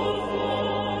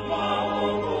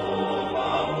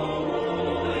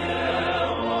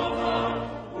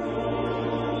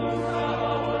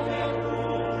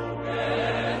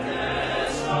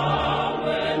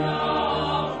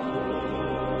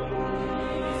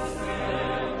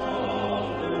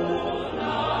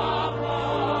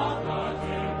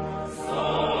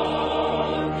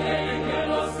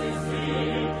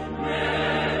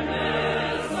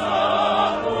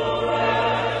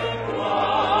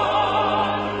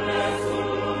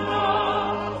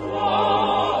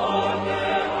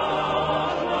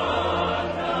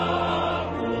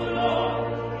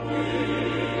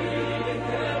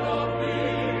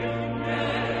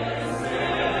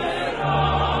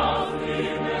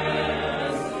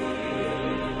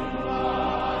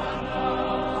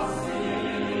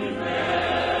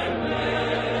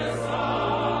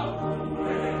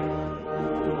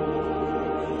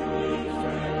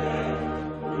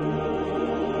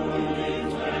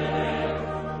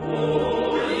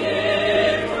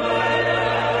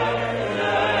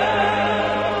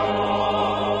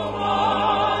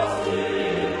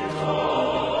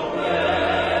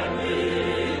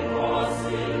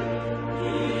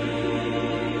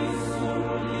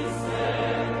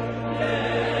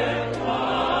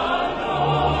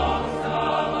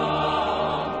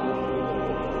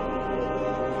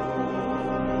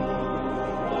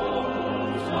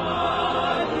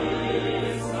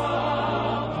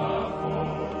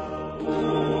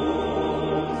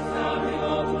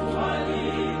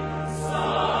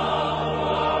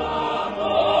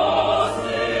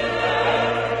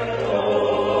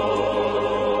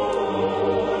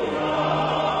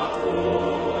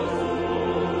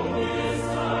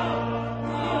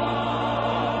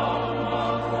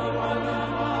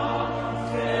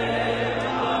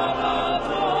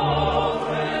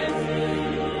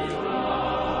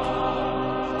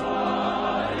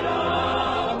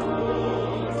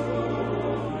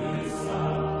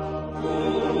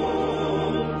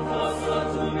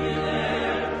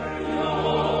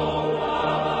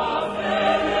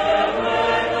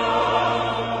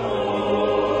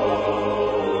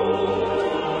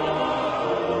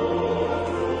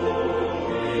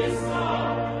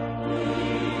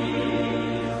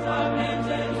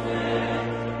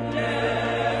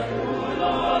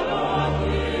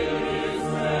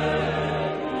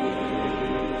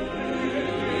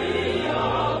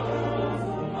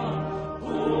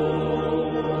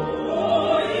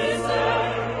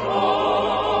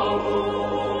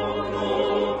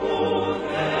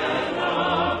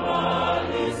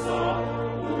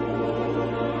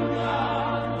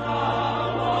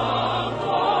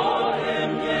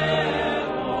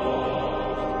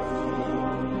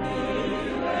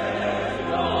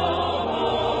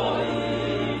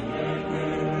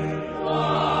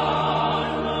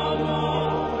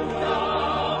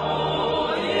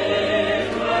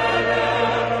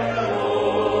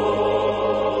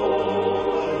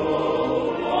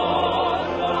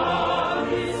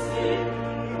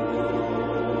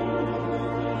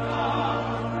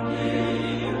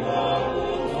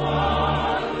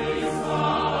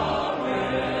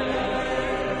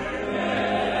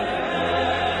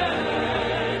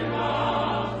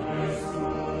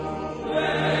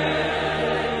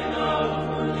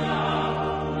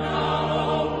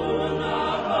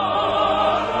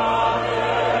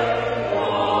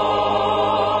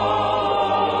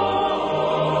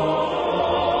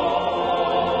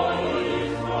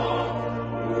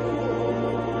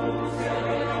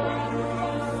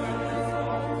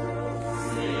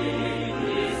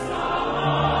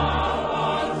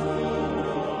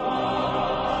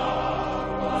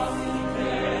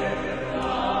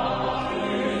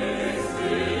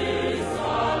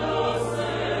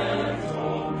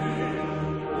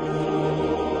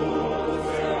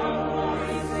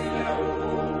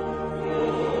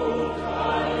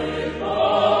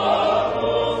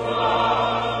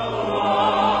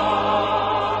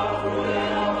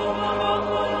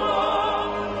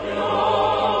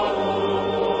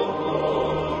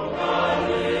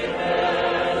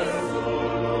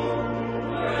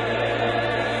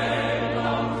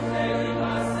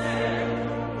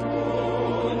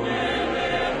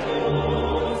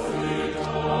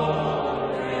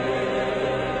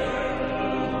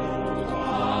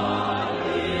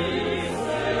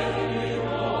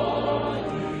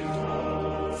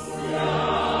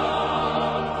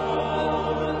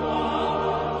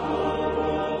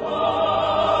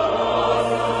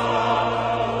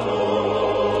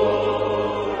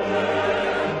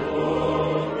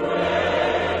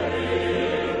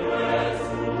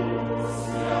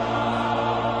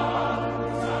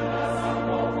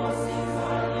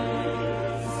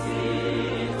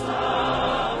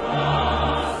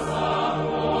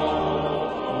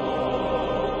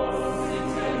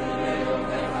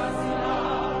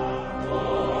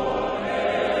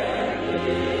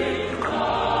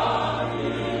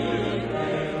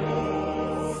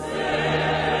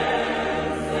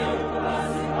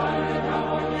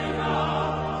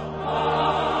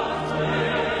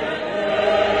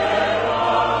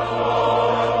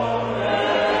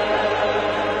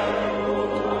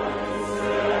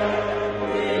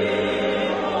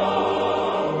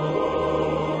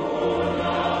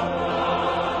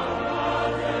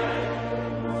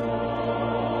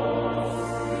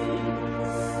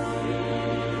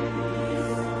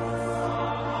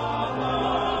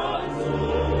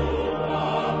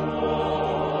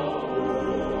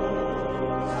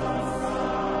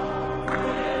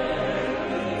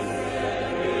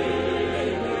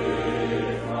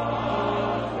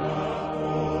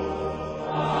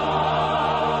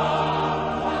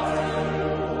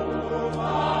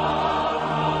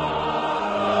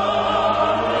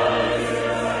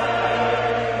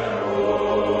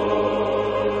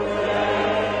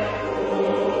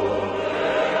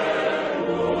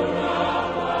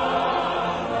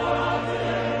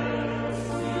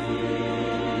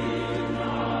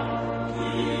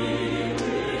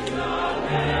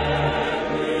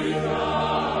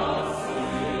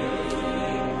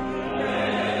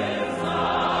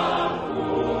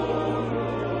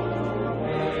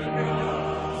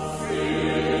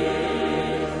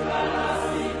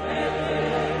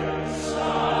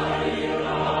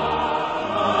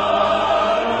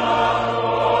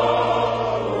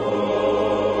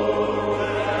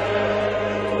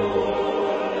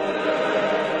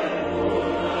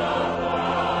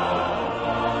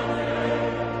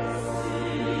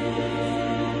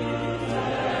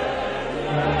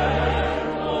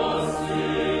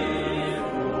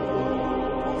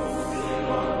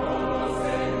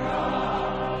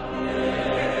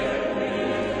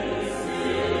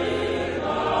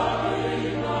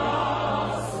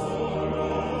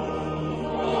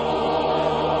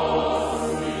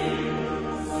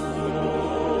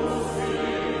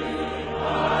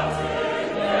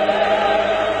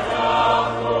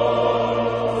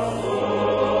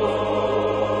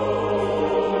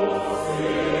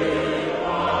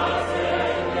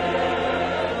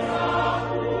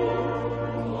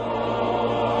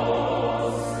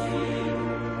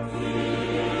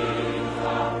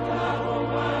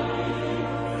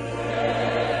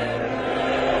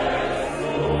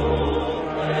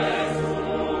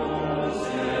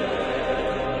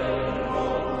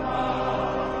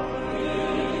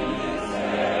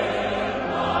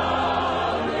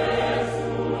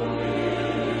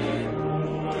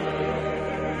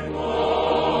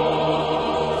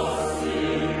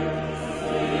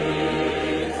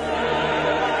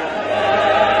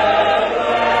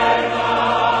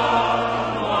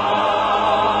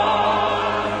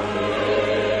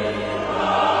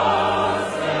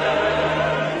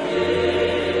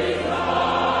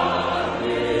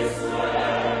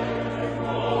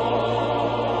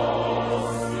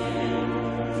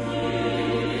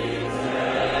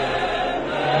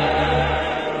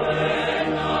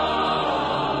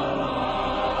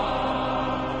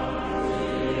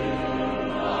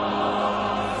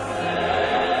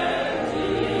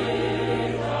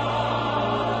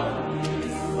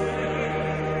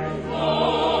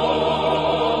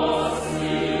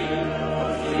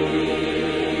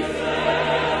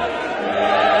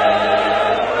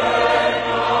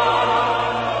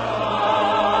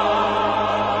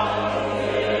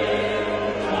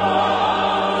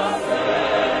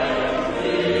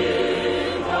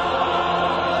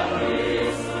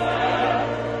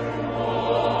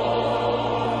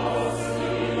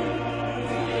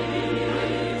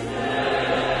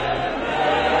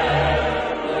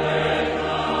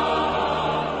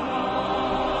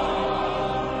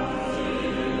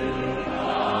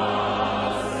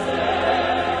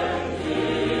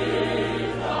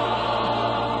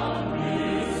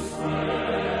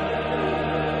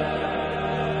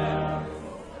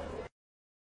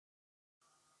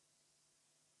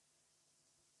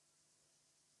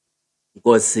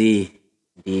Nkosi,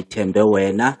 ndithembe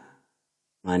wena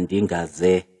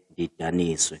mandingaze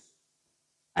ndidaniswe.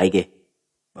 Ayike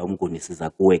uMnguni siza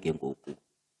kuwe ke ngoku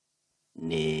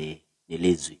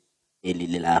nelizwi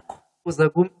eli lakho. Uza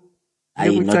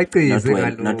ukucacize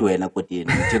ngalokho. Not wena kodwa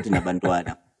yena uthethe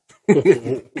nabantwana.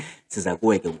 Siza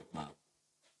kuwe ke ngoku bawo.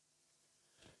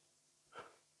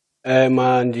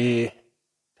 Mandi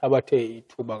thabathe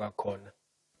ithuba kakhona.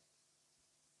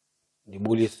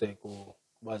 Ndibulise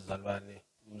kubazalwane,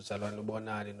 umzalwane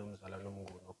uBonani nomzalwane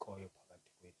uMnguni okhoyo phakathi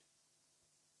kwethu.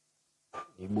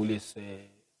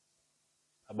 Ndibulise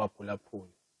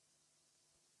abaphulaphuli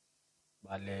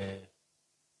bale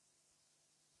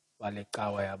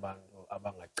Icawa Yabantu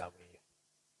Abangacawiyo.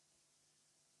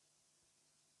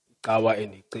 Icawa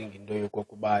endicinga into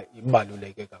yokokuba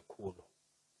ibaluleke kakhulu.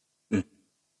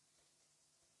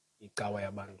 Icawa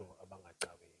Yabantu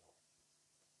Abangacawiyo.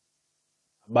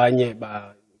 Abanye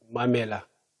bamamela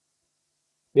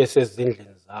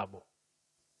besezindlini zabo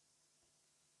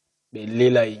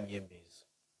belila inyembezi,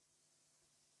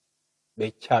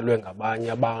 betyhalwe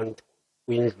ngabanye abantu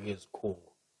kwindlu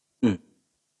yezikhungu.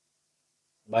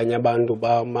 Abanye abantu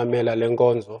bamamela le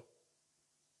nkonzo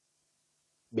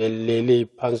belele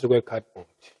phantsi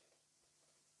kwekhadibhodi,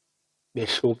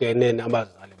 behlukene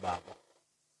nabazali babo.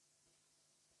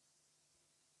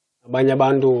 Abanye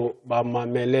abantu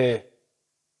bamamele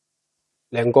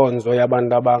le nkonzo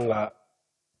yabantu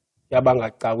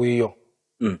yabangacawiyo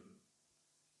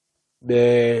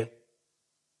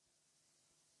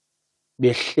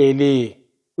behleli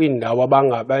kwiindawo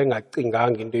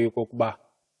abangacinganga into yokokuba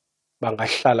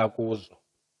bangahlala kuzo,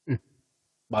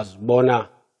 bazibona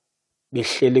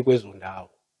behleli kwezo ndawo.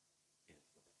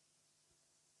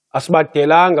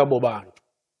 Asibadelanga abo bantu.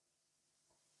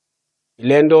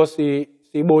 Yile nto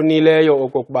sibonileyo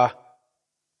okokuba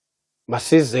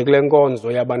masize kule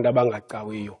nkonzo yabantu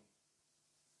abangacawiyo,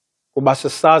 kuba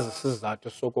sisazi isizathu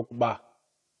sokokuba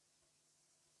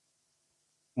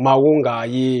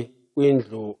mawungayi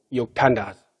kwindlu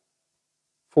yokuthandaza,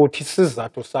 futhi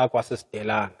isizathu sakho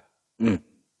asisidelanga.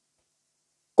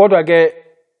 Kodwa ke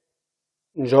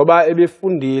njoba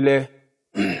ebefundile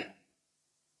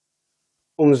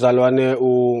umzalwane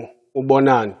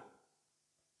uBonani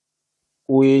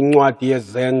kwincwadi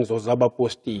yezenzo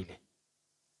zabapostile,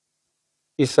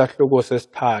 isahluko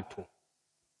sesithathu,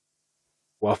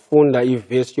 wafunda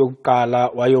ivesi yokuqala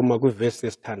wayoma kwivesi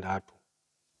yesithandathu.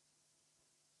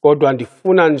 Kodwa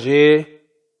ndifuna nje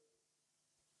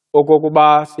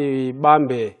okokuba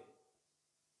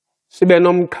sibe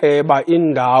nomqheba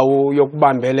indawo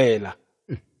yokubambelela,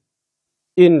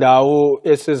 indawo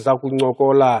esiza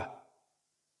kuncokola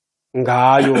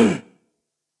ngayo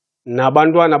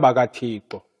nabantwana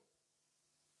bakaThixo.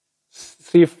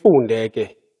 Sifunde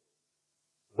ke.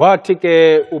 Wathi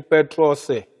ke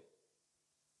uPetrose,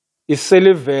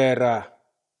 isilivera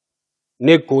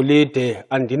negolide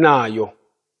andinayo,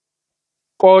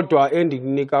 kodwa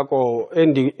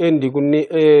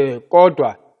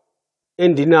kodwa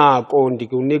endinako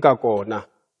ndikunika kona,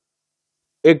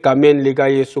 egameni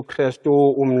likaYesu Kristu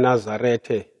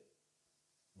uMnazarethe,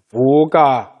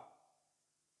 vuka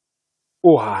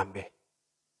uhambe.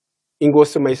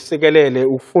 Inkosi mayisikelele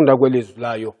ukufunda kwelizwi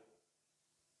layo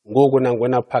ngoku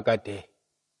nangona phakade.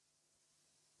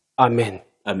 Amen.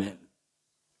 Amen.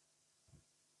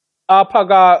 Apha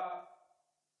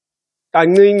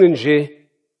kancinci nje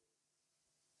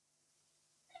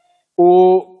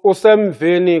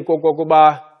usemveni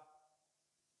kokokuba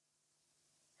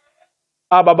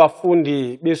aba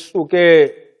bafundi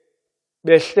besuke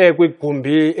behle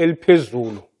kwigumbi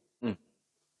eliphezulu,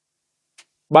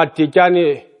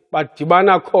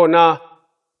 badibana khona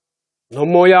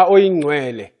nomoya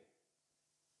oyingcwele,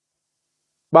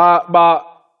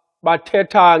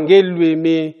 bathetha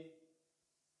ngeelwimi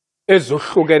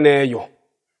ezohlukeneyo.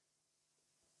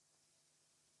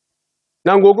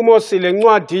 Nangoku mos le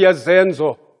ncwadi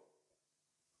yezenzo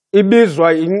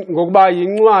ibizwa ngokuba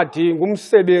yincwadi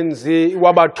ngumsebenzi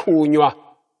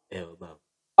wabathunywa,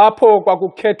 apho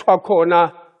kwakukhethwa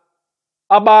khona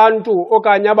abantu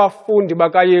okanye abafundi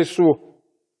bakaYesu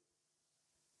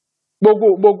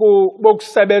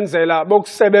bokusebenzela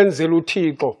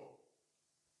uThixo.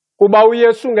 Kuba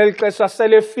uYesu ngeli xesha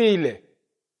selefile,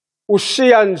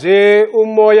 ushiya nje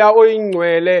umoya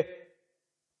oyingcwele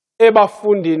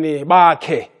ebafundini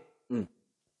bakhe.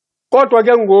 Kodwa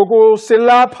ke ngoku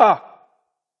silapha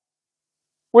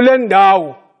kule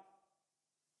ndawo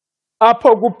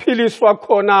apho kuphiliswa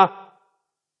khona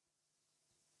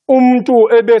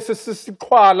umntu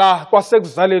ebesisiqhwala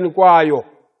kwasekuzaleni kwayo.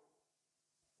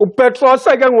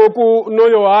 uPetrose ke ngoku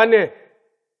noYohane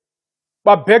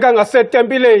babheka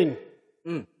ngasetempileni,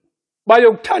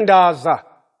 bayokuthandaza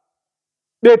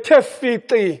bethe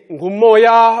fici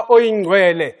ngumoya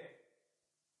oyingcwele.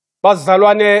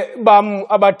 Bazalwane bam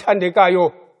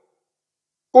abathandekayo,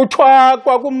 kuthiwa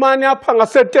kwakumane apha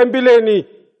ngasetempileni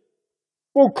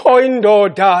kukho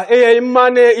indoda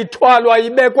eyayimane ithwalwa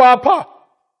ibekwa apha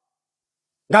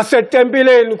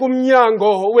ngasetempileni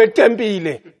kumnyango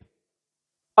wetempile.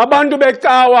 Abantu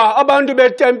becawa, abantu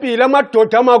betempile,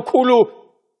 amadoda amakhulu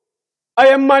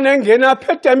ayemane engena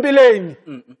apha etempileni,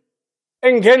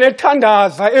 engena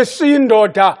ethandaza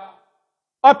esiyindoda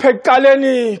apha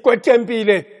ekuqaleni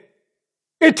kwetempile.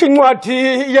 Ithi incwadi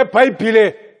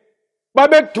yeBhayibhile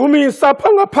babedumisa apha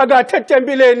ngaphakathi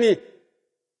etempileni,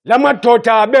 la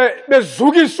madoda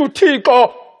bezukisa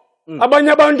uThixo.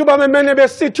 Abanye abantu bamemene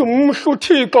besithi umhla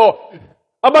uThixo,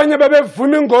 abanye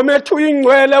bebevuma ingoma ethi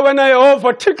uyingcwele wena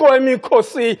Yehova Thixo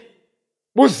wemikhosi,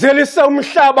 buzelisa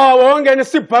umhlaba wonke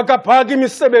nesibhakabhaka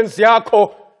imisebenzi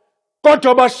yakho.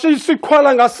 Kodwa bashisa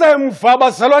iqhwala ngasemva,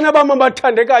 bazalwane bam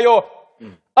abathandekayo.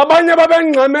 Abanye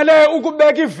babengxamele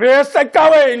ukubeka ivesi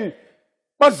ecaweni,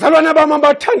 bazalwane bam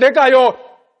abathandekayo,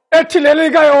 ethi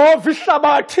leli kaYehova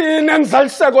ihlabathi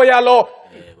nenzaliseko yalo.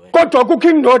 Kodwa kukho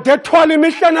indoda ethwala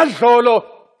imihla nadlolo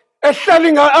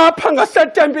ehlala apha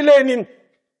ngasetempileni.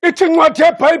 Ithi incwadi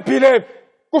yeBhayibhile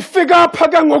kufika apha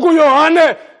ke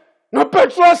ngokuYohane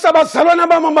noPetros, abazalwane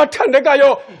bam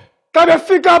abathandekayo. Xa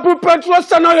befika apha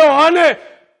uPetros noYohane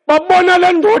babona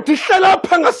le ndoda ihlala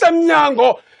apha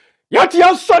ngasemnyango. Yathi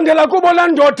yasondela kubo laa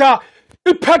ndoda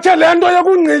iphethe le nto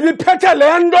yokungciba, iphethe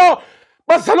le nto,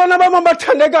 bazalwane bam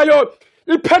abathandekayo,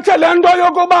 iphethe le nto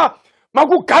yokuba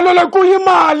makugalelwe kuyo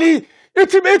imali.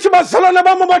 Ithi bazalwane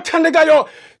bam abathandekayo,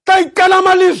 xa iqala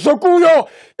amalizo kuyo,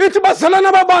 ithi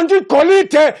bazalwane babantu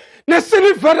igolide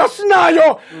nesilivera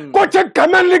sinayo, kodwa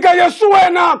egameni likaYesu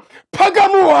wena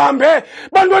phakama uhambe.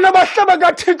 Bantwana bahlaba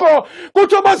kaThixo,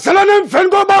 kuthiwa bazalwane emveni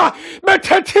koba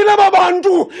bethethile aba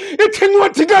bantu, ithi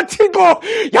incwadi kaThixo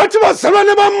yathi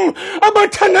bazalwane bam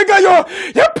abathandekayo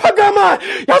yaphakama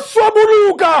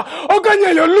yaswabuluka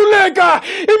okanye yoluleka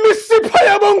imisipha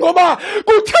yabo, ngoba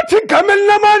kuthetha igama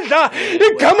elinamandla,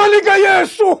 igama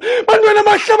likaYesu. Bantwana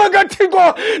bahlaba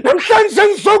kaThixo, namhlanje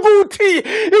ndizokuthi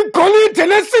igolide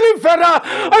nesilivera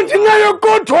andinayo,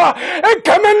 kodwa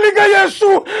egameni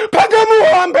likaYesu phakama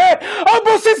uhambe.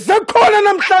 Apho size khona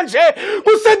namhlanje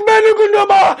kusekubeni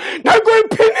kwintoba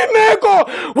nakweyiphi imeko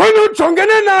wena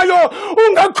ujongene nayo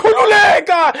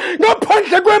ungakhululeka.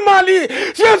 Ngaphandle kwemali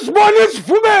siyazibona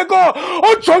izivubeko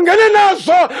ojongene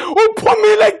nazo,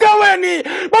 uphumile ecaweni,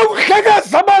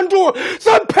 bakuhlekaza abantu,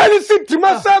 saphela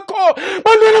isidima sakho.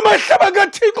 Bantwana bahlaba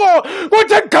kaThixo,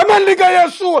 kodwa egameni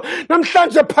likaYesu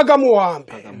namhlanje phakama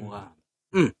uhambe.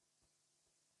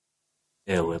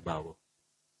 Ewe bawo.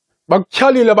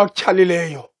 Bakutyhalile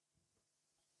bakutyhalileyo,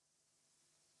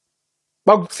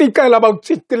 bakutsikela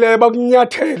bakutsikileyo,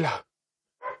 bakunyathela.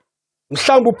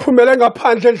 Mhlawumbi uphumele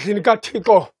ngaphandle endlini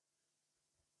kaThixo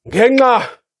ngenxa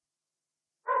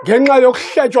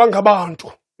yokuhletywa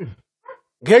ngabantu,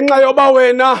 ngenxa yoba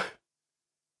wena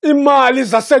imali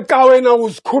zasecaweni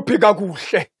awuzikhuphi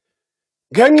kakuhle,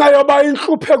 ngenxa yoba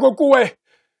inhlupheko kuwe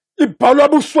ibhalwa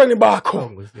ebusweni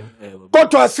bakho.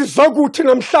 Kodwa sizokuthi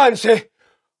namhlanje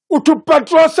uthi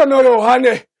uPetros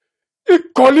noYohane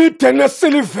igolide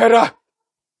nesilivera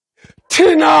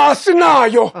thina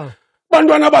asinayo.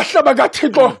 Bantwana bahlaba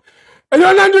kaThixo,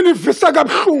 eyona nto ndivisa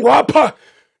kabuhlungu apha,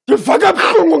 ndiva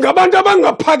kabuhlungu ngabantu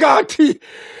abangaphakathi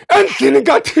endlini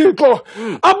kaThixo.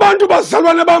 Abantu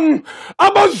bazalwane bam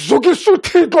abazukisa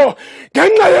uThixo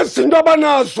ngenxa yezinto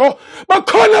abanazo.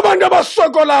 Bakhona abantu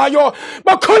abasokolayo,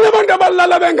 bakhona abantu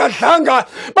abalala bengadlanga,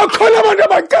 bakhona abantu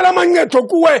abacela amancedo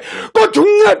kuwe, kodwa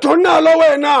uncedo nalo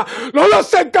wena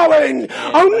lolasecaweni,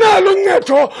 awunalo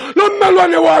uncedo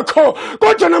lommelwane wakho.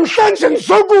 Kodwa namhlanje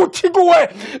ndizokuthi kuwe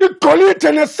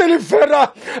igolide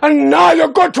nesilivera andinayo,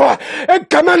 kodwa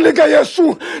egameni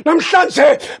likaYesu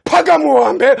namhlanje phakama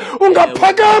uhambe.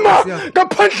 Ungaphakama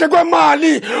ngaphandle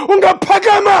kwemali,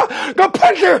 ungaphakama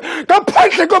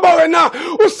ngaphandle koba wena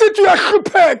usithi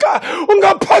uyahlupheka,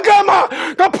 ungaphakama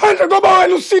ngaphandle koba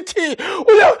wena usithi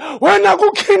wena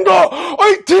kukho into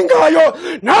oyidingayo.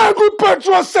 Nanku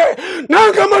uPetros,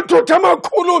 nanku amadoda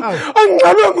amakhulu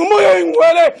angcwelwe ngumoya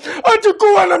oyingcwele athi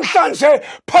kuwe namhlanje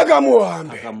phakama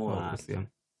uhambe.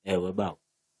 Ewe bawo.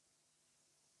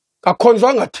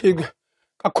 Kakhonzwanga Thixo,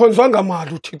 kakhonzwanga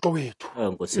mali uThixo wethu.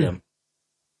 Nkosi yami.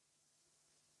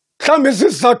 Mhlawumbi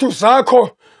izizathu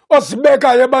zakho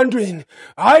ozibekayo ebantwini.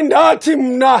 Hayi ndathi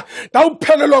mna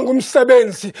ndawuphelelwa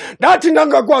ngumsebenzi, ndathi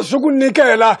ndangakwazi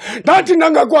ukunikela, ndathi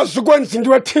ndangakwazi ukwenza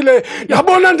into ethile,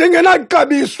 ndabona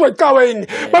ndingenaxabiso ecaweni.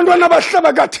 Bantwana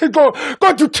bahlaba kaThixo,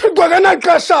 kodwa uThixo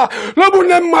akenaxesha loba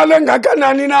unemali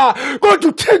engakanani na, kodwa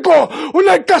uThixo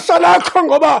unexesha lakho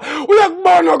ngoba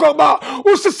uyakubona okokuba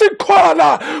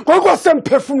usisiqhwala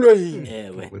ngokwasemphefumlweni.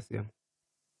 Ewe.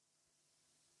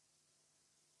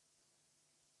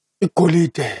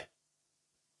 Igolide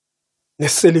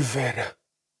nesilivera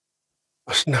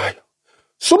asinayo,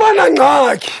 suba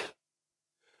nangxaki.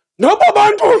 Noba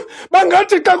abantu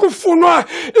bangathi xa kufunwa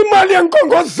imali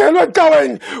yenkongozelo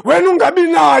ecaweni wena ungabi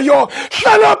nayo,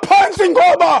 hlala phansi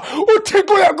ngoba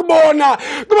uThixo uyakubona.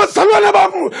 Bazalwane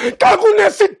bam, xa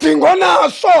kunesidingo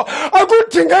naso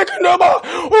akudingeki intoba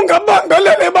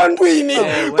ungabambelela ebantwini,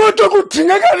 kodwa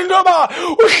kudingeka intoba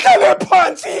uhlale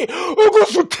phansi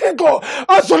ukuze uThixo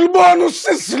azolibona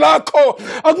usizi lakho,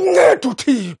 akuncede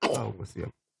uThixo.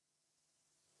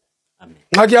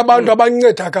 Ngxaki yabantu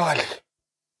abancedakali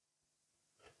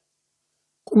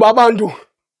kuba abantu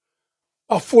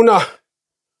bafuna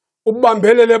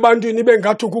ubambelela ebantwini ibe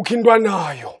ngathi kukho into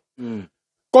anayo.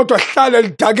 Kodwa hlala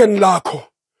elidakeni lakho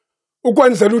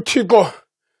ukwenzela uThixo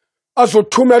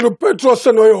azothumela uPetros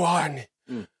noYohane.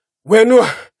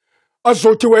 Wena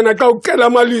azothi wena xa ucela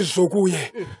amalizo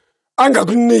kuye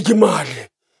angakuniki imali,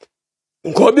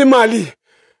 ngoba imali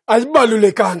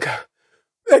ayibalulekanga.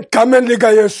 Egameni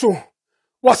likaYesu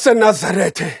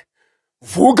waseNazarethe,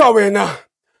 vuka wena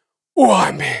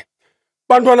uhambe.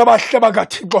 Bantwana bahle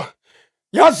bakaThixo,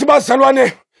 yazi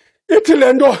bazalwane, ithi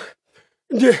le nto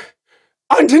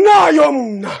andinayo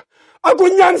mna.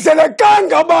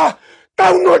 Akunyanzelekanga uba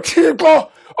xa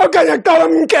unoThixo okanye xa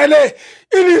wamkele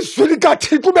ilizwi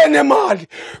likaThixo ube nemali.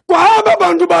 Kwaba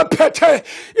bantu baphethe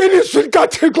ilizwi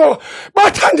likaThixo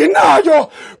bathi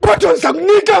andinayo, kodwa ndiza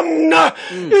kunika mna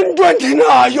into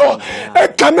endinayo.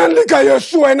 Egameni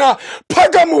likaYesu wena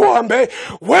phakama uhambe.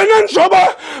 Wena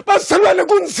njoba bazalwane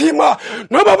kunzima,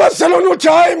 noba bazalwane uthi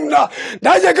hayi mna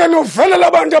ndayeke novelela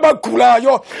abantu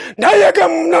abagulayo, ndayeke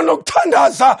mna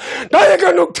nokuthandaza,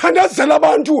 ndayeke nokuthandazela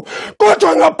abantu,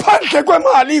 kodwa ngaphandle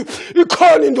kwemali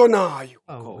ikhona into nayo.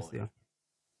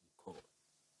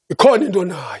 Ikhona into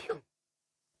nayo.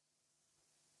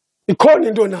 Ikhona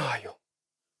into nayo.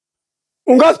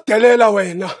 Ungazidelela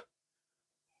wena.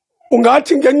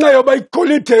 Ungathi ngenxa yoba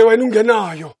igolide wena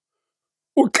ungenayo,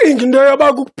 ucinga into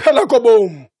yoba kukuphela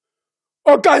kobomi,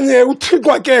 okanye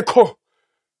uThixo akekho,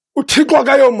 uThixo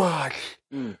akayomali.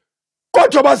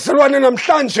 Kodwa bazalwane,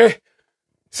 namhlanje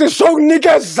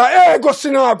sizokunikeza eko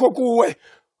sinako kuwe,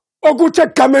 okuthi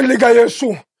egameni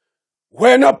likaYesu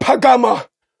wena phakama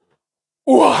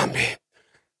uhambe.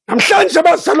 Namhlanje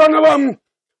bazalwane bam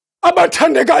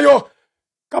abathandekayo,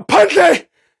 ngaphandle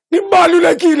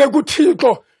nibalulekile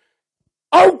kuThixo.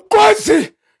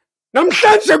 Awukwazi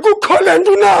namhlanje kukho le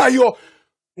nto unayo,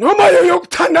 noma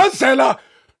yeyokuthandazela,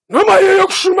 noma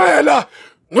yeyokushumayela,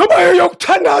 noma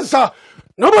yeyokuthandaza,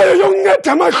 noma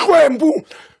yeyokunceda amahlwempu,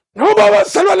 noba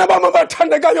bazalwane bam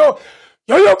abathandekayo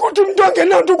yeyokuthi umuntu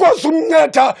ongenanto ukwazi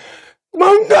umnceda.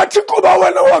 Mangathi kuba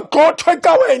wena wagxothwa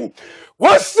ecaweni,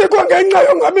 wasikwa ngenxa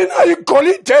yongabi nayo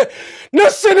igolide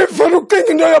nesilivera,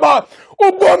 ucinga into yoba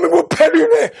ubomi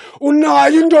buphelile.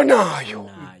 Unayo into nayo.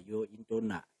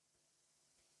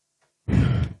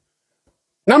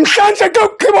 Namhlanje xa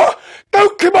ugqiba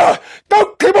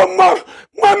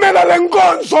mamela le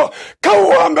nkonzo,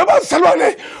 khawuhambe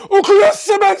bazalwane ukhe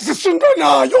uyosebenzisa into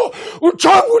nayo,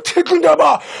 ujonge uThixo into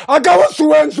yoba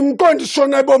akawazuwenza umqondiso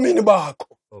na ebomini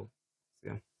bakho.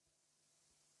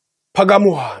 Phakama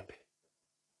uhambe.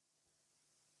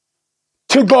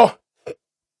 Thixo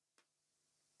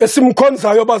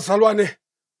esimkhonzayo bazalwane,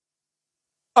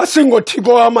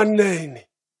 asingoThixo wamanene,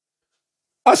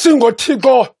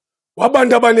 asingoThixo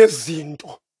wabantu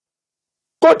abanezinto,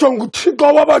 kodwa nguThixo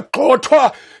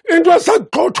wabagxothwa, into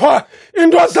ezagxothwa,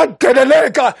 into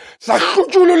ezadeleleka,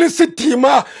 zahlutyulula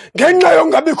isidima ngenxa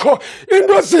yongabikho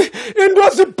into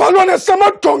ezibhalwa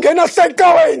nasemadongeni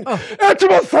asecaweni. Ethi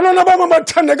bazalwane bam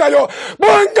abathandekayo,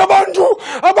 bonke abantu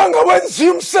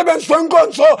abangawenziyo umsebenzi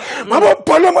wenkonzo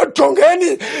mababhalwe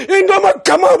emadongeni, into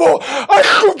amagama abo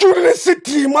ahlutyulule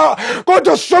isidima.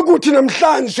 Kodwa sisokuthi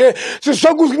namhlanje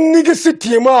sisokunika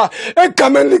isidima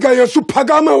egameni likaYesu.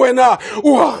 Phakama wena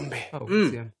uhambe.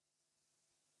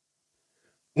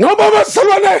 Noba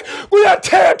bazalwane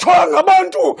kuyathethwa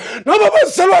ngabantu, noba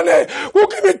bazalwane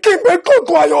kukho imicimbi exoxwa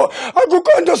kwayo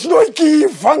akukho nto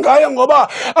sinoyigiva ngayo ngoba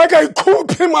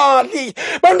akayikhuphi imali.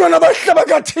 Bantwana bahlaba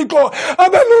kaThixo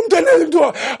abelumntu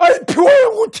enento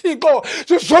ayiphiweyo nguThixo.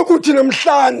 Sizokuthi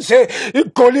namhlanje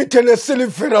igolide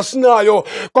nesilivera sinayo,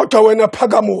 kodwa wena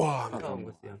phakama uhambe.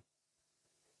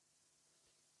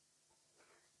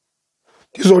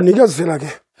 Ndizonikezela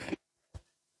ke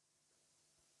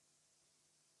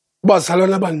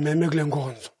bazalwana bandimeme kule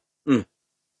nkonzo.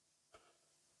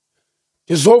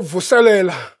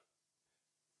 Ndizovuselela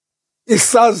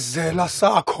isazela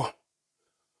sakho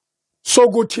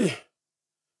sokuthi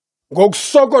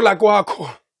ngokusokola kwakho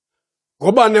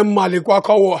ngoba nemali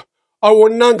kwakho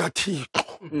awonanga Thixo.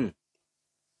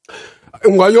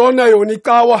 Ungayona yona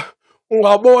icawa,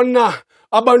 ungabona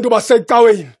abantu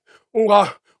basecaweni,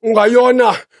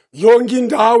 ungayona yonke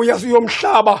indawo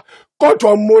yomhlaba,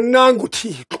 kodwa monanga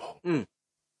uThixo.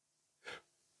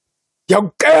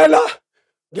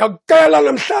 Ngiyakela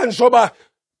namhlanje oba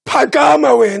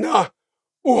phakama wena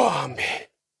uhambe.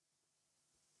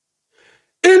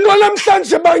 Into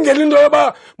namhlanje bangela into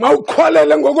yoba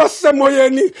mawukhwalele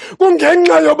ngokwasemoyeni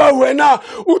kungenxa yoba wena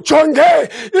ujonge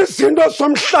izinto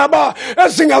zomhlaba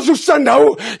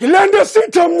ezingazusandawo. Yile nto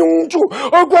esithi omnye umuntu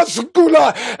okwazi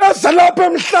ukucula ezalapha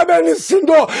emhlabeni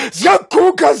izinto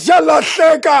ziyaguga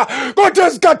ziyalahleka, kodwa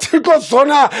ezikaThixo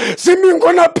zona zimi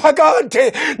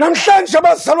ngonaphakade. Namhlanje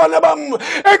abazalwane bam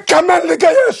egameni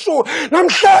likaYesu,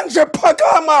 namhlanje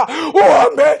phakama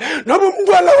uhambe. Noba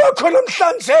umntwana wakho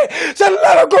namhlanje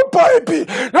kubhayibhi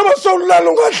noma sowulala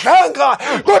ungadlanga,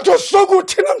 kodwa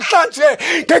sokuthi namhlanje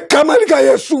ngegama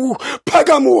likaYesu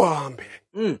phakama uhambe.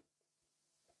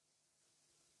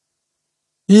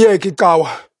 Yeke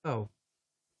icawa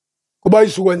kuba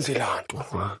izukwenzela nto.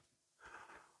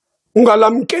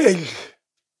 Ungalamkeli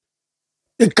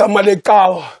igama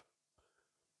lecawa.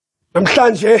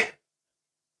 Namhlanje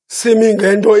simi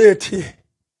ngento ethi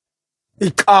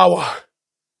Icawa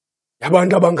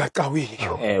Yabantu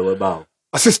Abangacawiyo. Ewe bawo.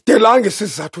 Asisidelanga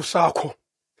isizathu sakho,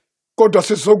 kodwa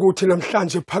sizokuthi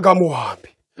namhlanje phakama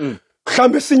uhambe.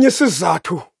 Mhlambe sinye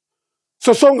isizathu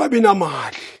sosongabi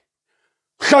namali.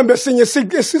 Mhlambe sinye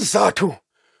isizathu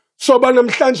soba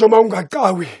namhlanje uma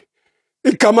ungacawi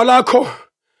igama lakho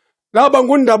laba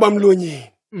ngundaba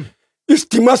mlonyeni.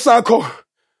 Isidima sakho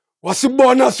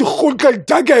wasibona sirhuqe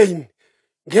edakeni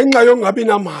ngenxa yongabi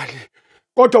namali,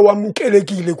 kodwa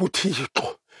wamkelekile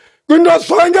kuThixo. Kwinto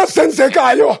zonke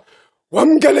ezenzekayo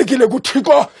wamkelekile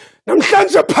kuThixo.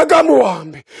 Namhlanje phakama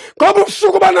uhambe, ngoba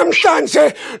ubusuku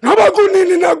banamhlanje noba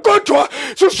kunini na, kodwa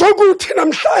sizokuthi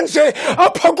namhlanje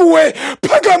apha kuwe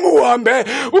phakama uhambe.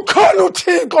 Ukhona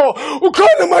uThixo,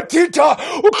 ukhona uMadida,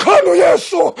 ukhona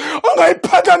uYesu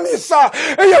ongayiphakamisa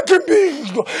eyakhe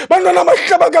impilo. Bantwana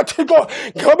bahlaba kaThixo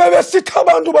ngoba besithi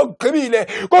abantu bakugqibile,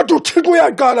 kodwa uThixo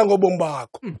uyaqala ngobomi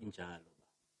bakho.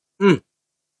 Njalo.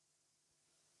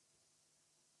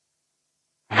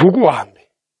 Vuka uhambe.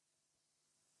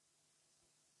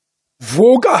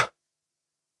 Vuka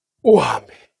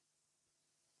uhambe.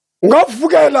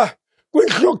 Ungavukela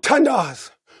kwindlu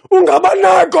yokuthandaza,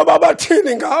 ungabanako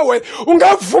babathini ngawe.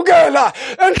 Ungavukela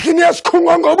endlini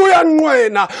yesikhungo ngoba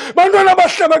uyanqwena. Bantwana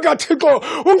bahlaba kaThixo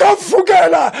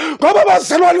ungavukela ngoba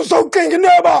bazalwane uzawucinga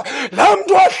intoba laa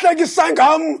mntu wahlekisa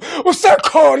ngam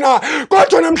usekhona,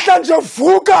 kodwa namhlanje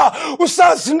vuka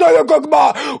usazi into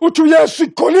yokokuba uthi uYesu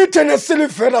igolide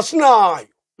nesilivera sinayo.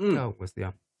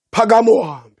 Phakama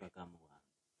uhambe.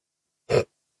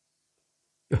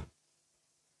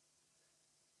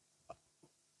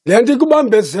 Lento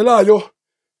ikubambezelayo,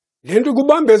 lento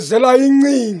ikubambezela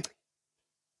incinci,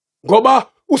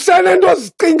 ngoba usenento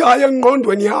ozicingayo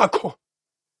engqondweni yakho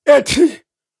ethi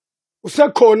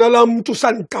usekhona laa mntu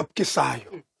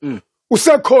usandikapkisayo,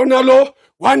 usekhona lo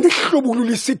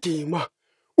wandihlubulula isidima,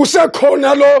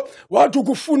 usekhona lo wathi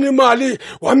ukufuna imali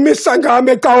wamisa ngam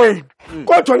ecaweni.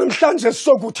 Kodwa namhlanje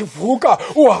sizokuthi vuka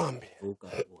uhambe.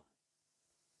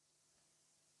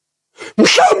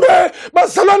 Mhlambe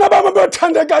bazalwana bami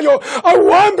abathandekayo,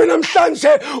 awuhambe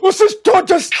namhlanje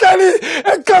usisidoda sihleli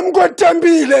ecam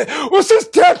kwetempile,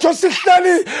 usisithetho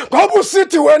sihleli ngoba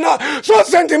usithi wena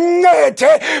soze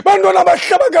ndimncede. Bantwana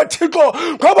bahlaba kaThixo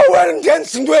ngoba wena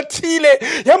ndenza into ethile.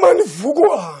 Yamani vuka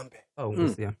uhambe.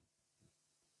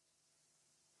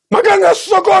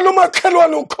 Makangasokoli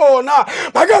umakhelwane ukhona,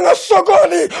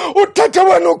 makangasokoli uthethe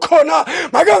wena ukhona,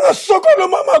 makangasokoli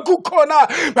umama kukhona,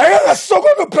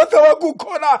 makangasokoli ubrother wakho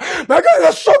ukhona,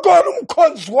 makangasokoli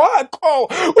umkhonzi wakho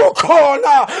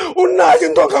ukhona. Unayo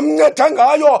into ongamnceda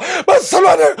ngayo.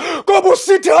 Bazalwane ngoba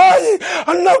usithi hayi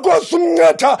andinakwazi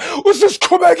umnceda,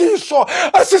 usisiqhubekiso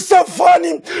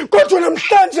asisavani, kodwa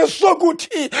namhlanje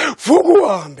sokuthi vuka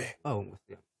uhambe.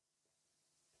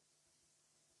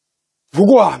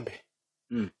 Vuka uhambe.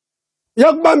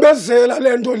 Yakubambezela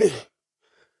lento le.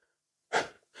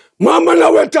 Mama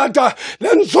nawe tata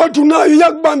lenzothu nayo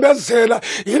yakubambezela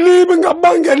ilibi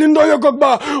ngabangela into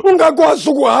yokuba ungakwazi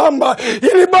ukuhamba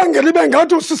ilibangela ibe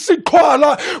ngathi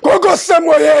usisiqhwala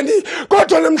ngokosemoyeni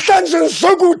kodwa namhlanje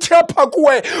ngizokuthi apha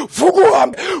kuwe vuka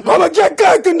uhambe ngoba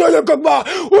kuyacaca into yokuba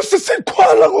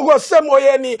usisiqhwala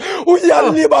ngokosemoyeni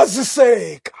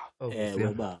uyalibaziseka.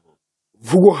 Baba.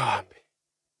 Vuka uhambe.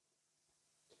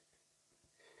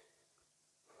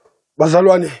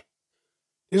 Bazalwane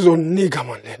izonika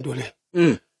manje lento le.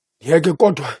 Yeke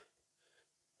kodwa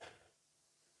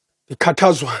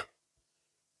ikhathazwa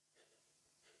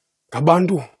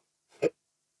ngabantu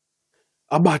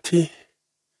abathi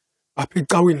apha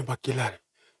ecaweni bagilana.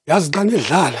 Yazi xa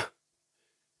nidlala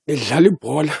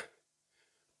ibhola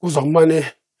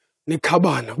kuzawumane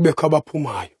nikhabana kubekho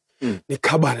abaphumayo.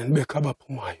 Nikhabana nibekho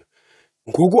abaphumayo.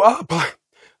 Ngoku apha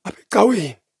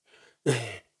ecaweni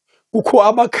kukho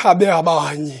abakhabe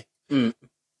abanye.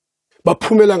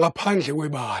 Baphumela ngaphandle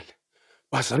kwebala.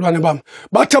 Bazalwane bami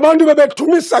bathi abantu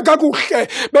bebedumisa kakuhle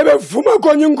bebevuma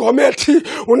konye ingoma ethi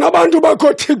unabantu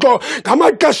bakho Thixo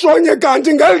ngamaxesha onye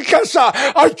kanti ngelixesha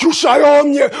adyushayo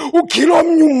omnye ugila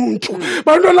omnye umuntu.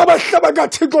 Bantwana abahlaba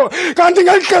kaThixo kanti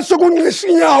ngelixesha kunqisa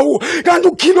inyawo kanti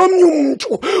ugila omnye umuntu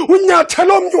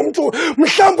unyathela omnye umuntu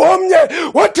mhlawumbe omnye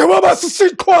wade waba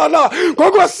sisiqhwala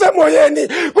ngokosemoyeni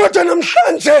kodwa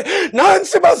namhlanje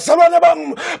nansi bazalwane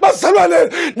bam bazalwane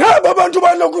nabo abantu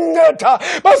banokunceda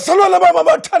bazalwane bam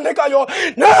abathandekayo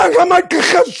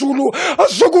nangamagqirha ezulu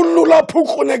azokulula apho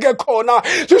ukruneke khona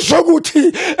sizokuthi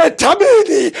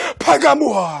edabini phakama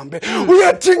uhambe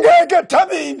uyadingeka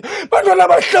edabini bantwana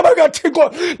abahlaba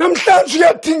kaThixo namhlanje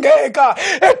uyadingeka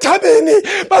edabini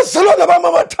bazalwane bam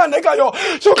abathandekayo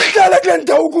sokuhlala kule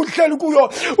ndawo ukuhleli kuyo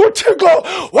uThixo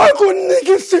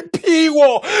wakunika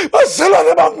isiphiwo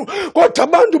bazalwane bam kodwa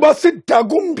abantu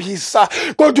basidakumbisa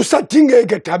kodwa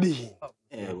usadingeka edabini.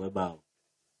 Baba.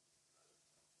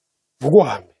 Vuka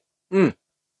uhambe.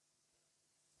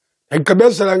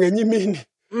 Ayigqibezela ngenye imini.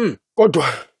 Kodwa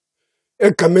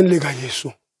egameni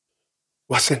likaYesu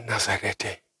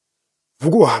waseNazarethe.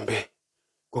 Vuka uhambe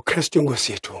ngoKristu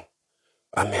inkosi yethu.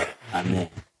 Amen. Amen.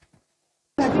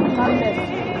 Amen.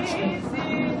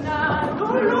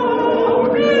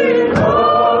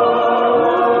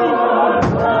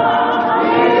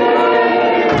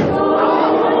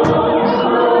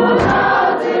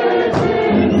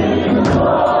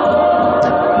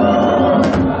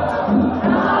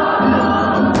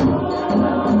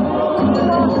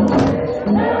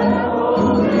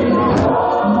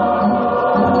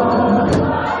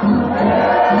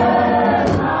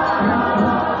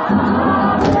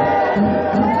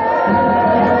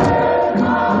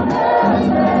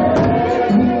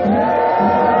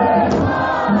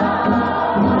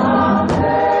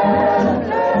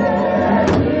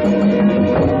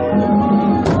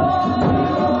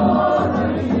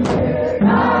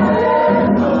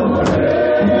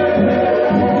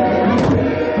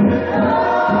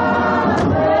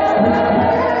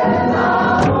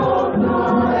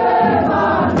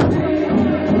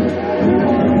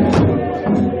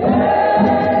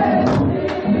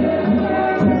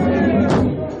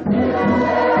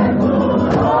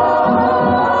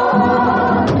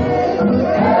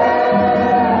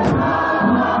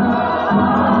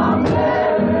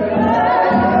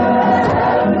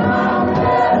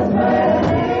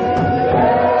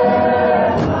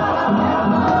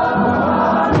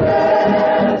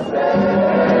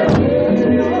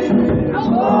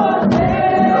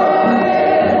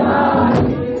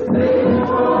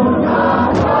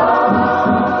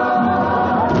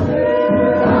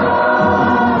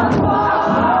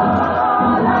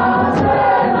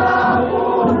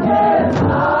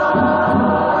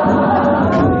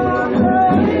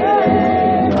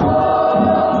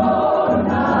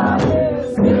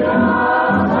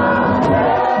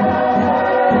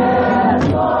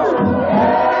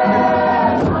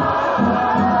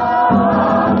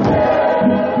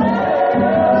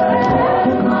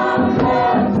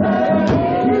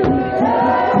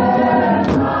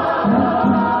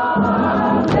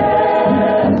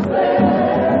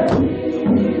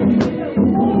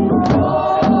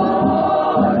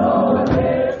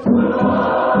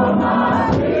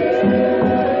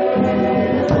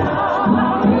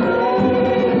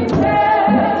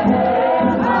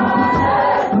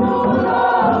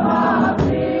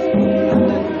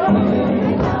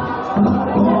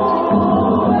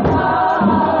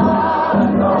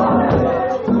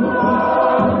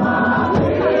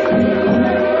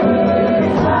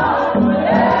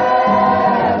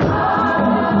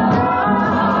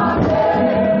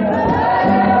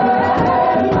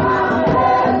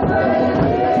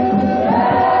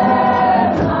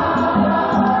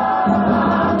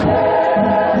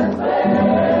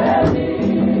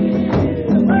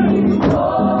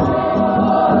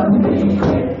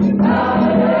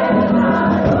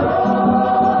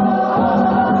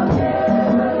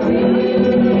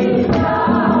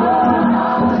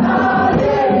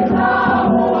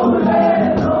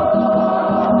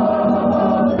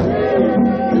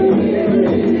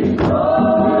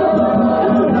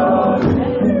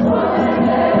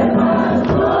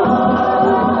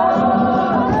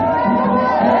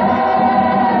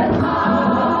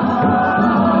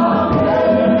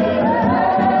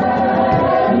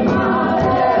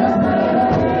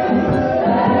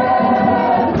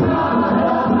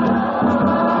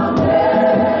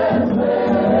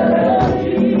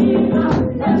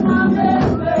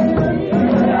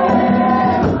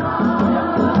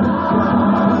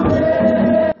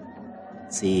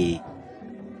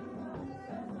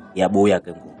 yabuya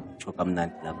ke ngokutsho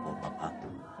kamnandi laa ngoma phaa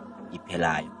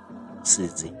iphelayo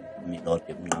sizi imilodo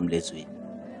emnqamlezweni.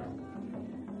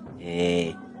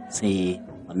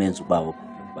 Singamenza uBawo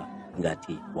ukuba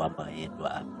ingathi uhamba yedwa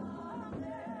apha.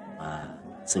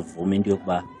 Sivume into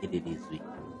yokuba eli lizwi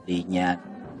liyinyani,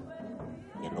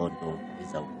 ngeloo nto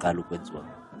izawuqala ukwenziwa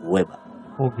nguwe Bawo.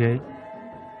 Okay.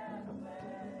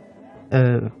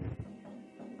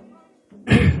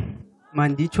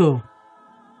 Manditsho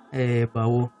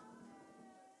Bawo,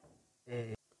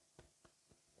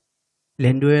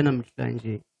 le nto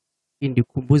yanamhlanje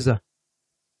indikhumbuza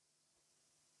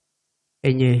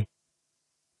enye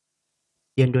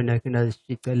yento ndakhe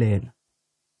ndazishicilela.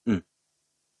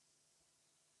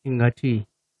 Ingathi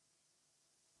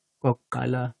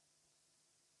kwakuqala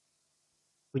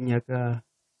kunyaka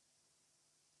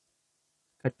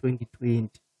ka-2020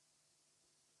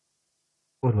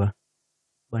 kodwa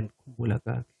bandikhumbula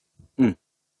kakuhle.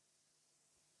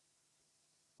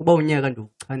 Uba unyaka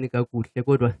ndiwuchani kakuhle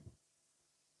kodwa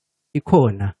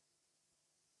ikhona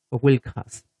okweli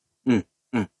khasi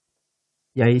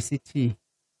yayisithi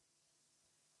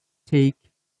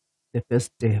take the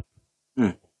first step.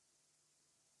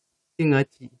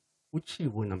 Ingathi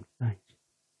utshiwo namhlanje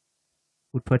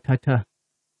kuthiwa thatha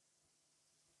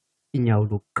inyawo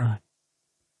lokuqala.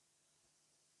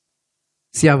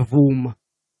 Siyavuma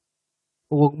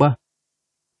okokuba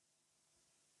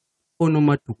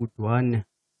oonomadukudwane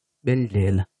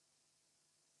bendlela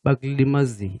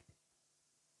bakulimazile.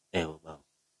 Ewe Bawo.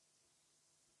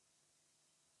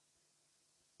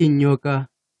 Iinyoka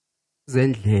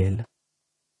zendlela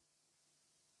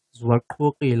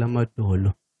ziwaqhoqile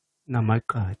amadolo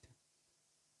namaqatha,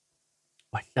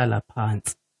 wahlala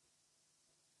phantsi.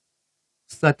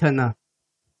 Sathana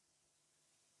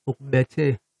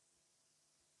ukubethe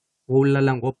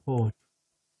wowulala ngophotho.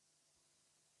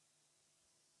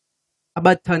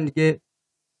 Abathandi ke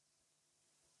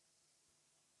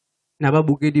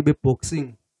nababukeli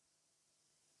beboxing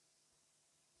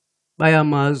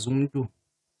bayamazi umntu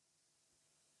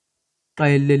xa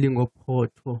eleli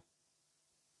ngophotho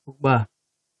ukuba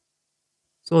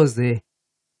soze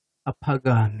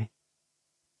aphakame.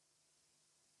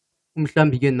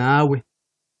 Mhlawumbi ke nawe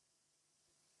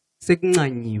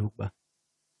sekuncanyiwe ukuba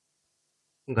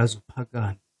ungaze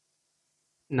uphakame,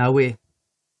 nawe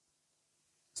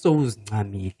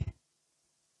sowuzincamile.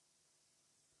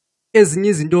 Ezinye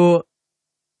izinto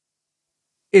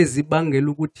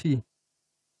ezibangela ukuthi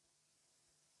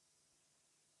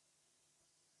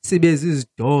sibe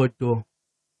zizidodo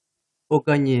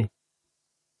okanye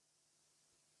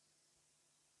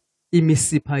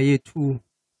imisipha yethu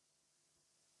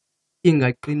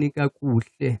ingaqini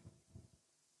kakuhle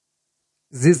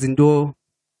zizinto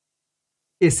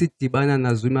esidibana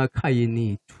nazo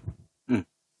emakhayeni ethu.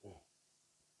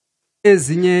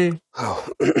 Ezinye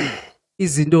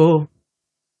izinto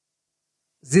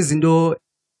zizinto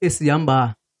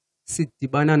esihamba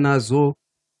sidibana nazo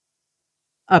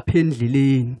apha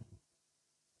endleleni.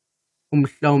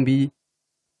 Umhlawumbi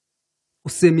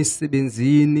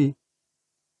usemisebenzini,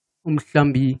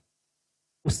 umhlawumbi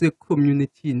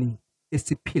use-community-ni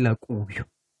esiphila kuyo.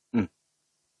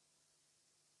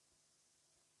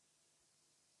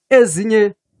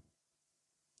 Ezinye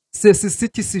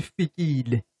sesisithi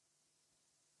sifikile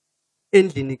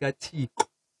endlini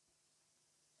kaThixo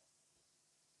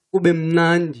kube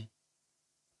mnandi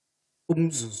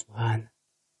umzuzwana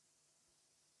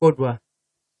kodwa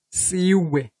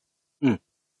siwe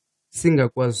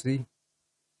singakwazi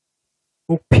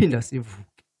ukuphinda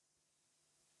sivuke.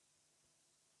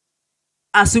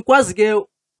 Asikwazi ke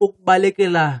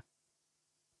ukubalekela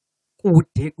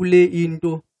kude kule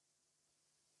into.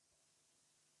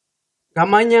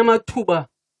 Ngamanye amathuba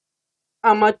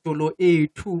amadolo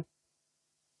ethu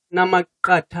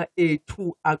namaqatha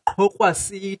ethu aqhoqwa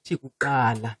sithi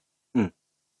kuqala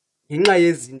ngenxa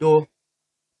yezinto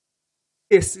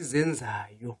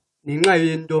esizenzayo, ngenxa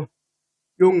yento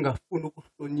yokungafuni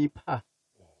ukuhlonipha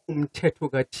umthetho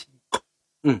kaThixo.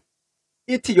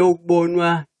 Ithi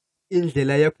yokubonwa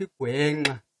indlela yakho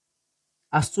igwenxa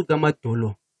asuka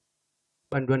amadolo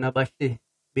bantwana bahle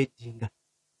bedinga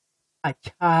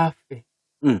atyhafe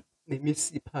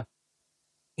nemisipha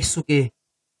isuke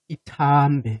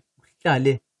ithambe,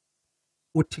 uhlale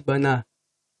uthi bana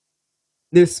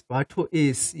nesivatho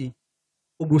esi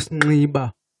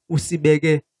ubusinxiba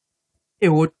usibeke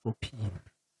ewardrophini.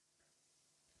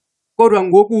 Kodwa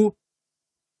ngoku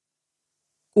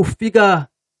kufika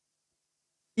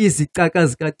izicaka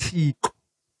zikaThixo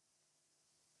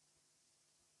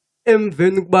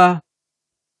emveni kuba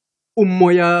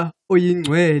umoya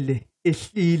oyingcwele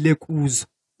ehlile kuzo.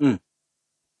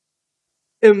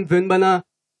 emveni bana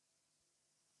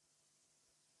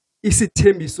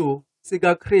isithembiso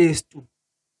sikaKristu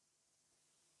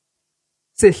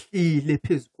sehlile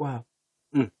phezukwabo.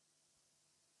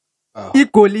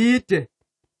 Igolide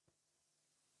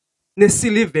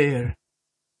nesilivere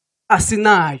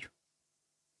asinayo,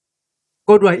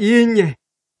 kodwa inye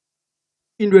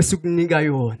into esikunika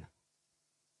yona.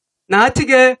 Nathi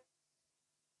ke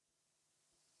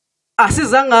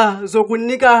asizanga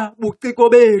zokunika buciko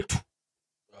bethu,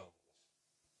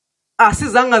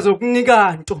 asizanga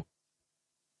zokunika nto,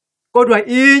 kodwa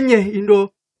inye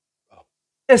into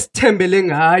esithembele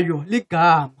ngayo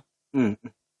ligama.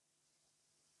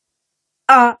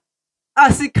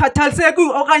 Asikhathaliseki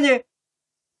okanye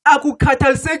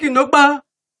akukhathaliseki nokuba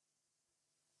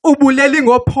ubuleli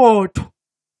ngophotho,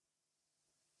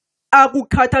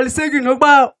 akukhathaliseki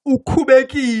nokuba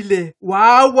ukhubekile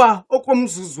wawa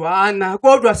okomzuzwana,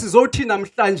 kodwa sizothi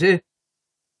namhlanje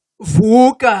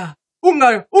vuka.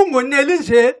 Ungoneli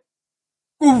nje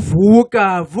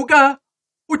kuvuka, vuka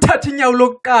uthatha inyawo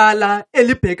lokuqala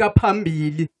elibheka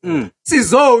phambili.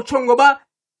 Sizotsho ngoba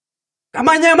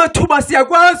ngamanye amathuba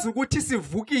siyakwazi ukuthi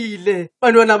sivukile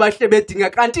bantwana bahle bedinga,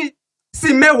 kanti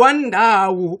sime one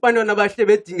ndawo bantwana bahle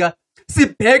bedinga.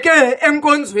 Sibheke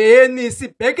enkonzweni,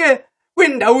 sibheke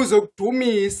kwindawo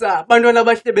zokudumisa bantwana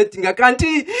bahle bedinga,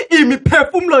 kanti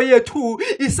imiphefumlo yethu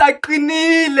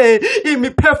isaqinile,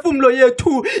 imiphefumlo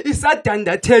yethu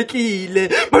isadandathekile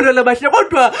bantwana bahle.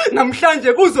 Kodwa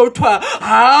namhlanje kuzothiwa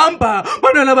hamba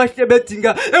bantwana bahle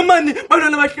bedinga. Emani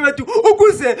bantwana bahle bethu,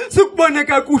 ukuze sikubone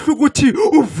kakuhle ukuthi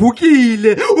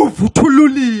uvukile,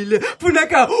 uvuthululile,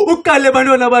 funeka uqale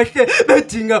bantwana bahle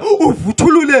bedinga,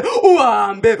 uvuthulule,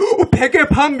 uhambe, ubheke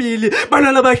phambili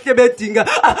bantwana bahle bedinga.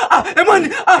 Emani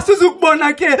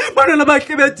asizukubona ke bantwana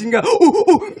bahle bedinga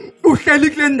uhleli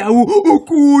kule ndawo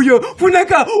ukuyo,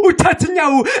 funeka uthatha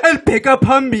inyawo elibheka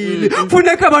phambili.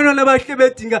 Funeka bantwana bahle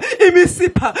bedinga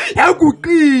imisipha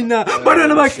yakuqina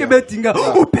bantwana bahle bedinga,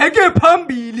 ubheke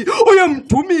phambili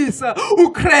uyomdumisa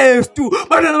uKristu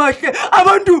bantwana bahle.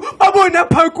 Abantu babona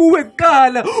pha kuwe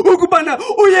kuqala ukubana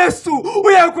uYesu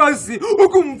uyakwazi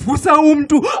ukumvusa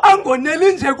umuntu,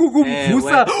 angoneli nje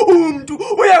kukumvusa umuntu,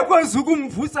 uyakwazi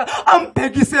ukumvusa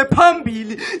ambhekise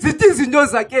phambili. Zithi izinto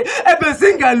zakhe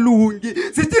ebezingalungi,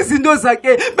 zithi izinto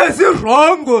zakhe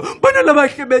bezirongo bantwana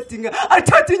bahle bedinga,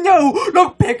 athatha inyawo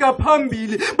lokubheka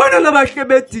phambili bantwana bahle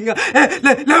bedinga.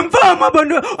 Lemfama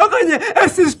abantu okanye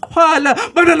esiziqhwala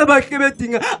bantwana bahle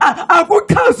bedinga,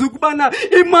 akuchazi ukubana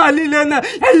imali lena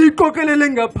yayiqokelele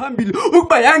ngaphambili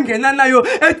ukuba yangena nayo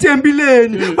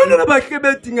etempileni bantwana bahle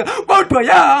bedinga, kodwa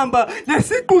yahamba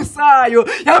nesiqu sayo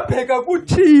yabheka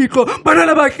kuThixo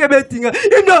bantwana bahle bedinga.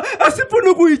 Into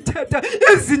esifuna ukuyithetha,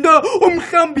 izinto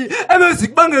umhlambi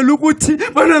ebezikubangela ukuthi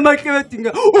bantwana bahle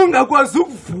bedinga ungakwazi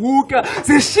ukuvuka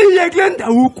zishiye kule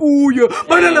ndawo kuyo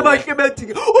bantwana bahle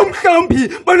bedinga. Umhlambi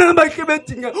bantwana bahle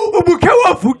bedinga ubukhe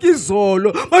wavuka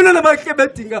izolo bantwana bahle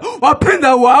bedinga,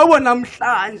 waphinda wawa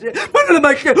namhlanje bantwana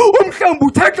bahle. Umhlambi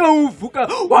uthatha uvuka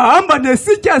wahamba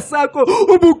nesitya sakho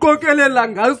ubuqokelela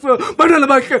ngaso bantwana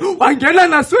bahle, wangena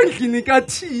naso endlini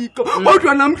kaThixo.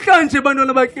 Kodwa namhlanje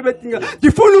bantwana bahle bedinga,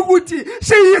 ndifuna ukuthi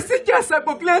shiye isitya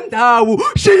sakho kule ndawo,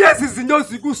 shiye ezi zinto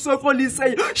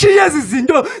zikusokolisayo, shiye ezi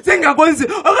zinto zingakwenzi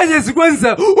okanye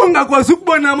zikwenza ungakwazi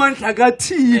ukubona amandla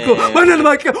kaThixo bantwana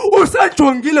bahle.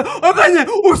 Usajongile okanye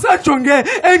usajonge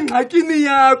engxakini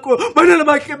yakho bantwana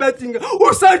bahle bedinga,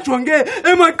 usajonge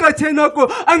emaqatheni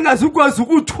akho angazukwazi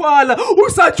ukuthwala,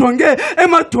 usajonge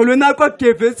emadolweni akho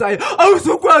agevezayo,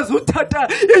 awuzukwazi uthatha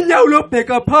inyawo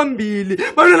lobheka phambili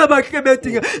bantwana bahle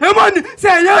bedinga. Emani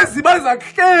siyayazi baza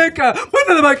kuhleka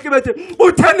bantwana bahle bedinga,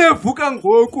 uthane vuka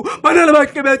ngoku bantwana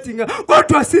bahle bedinga,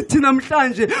 kodwa sithi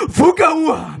namhlanje vuka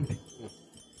uhambe.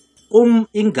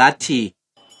 Ingathi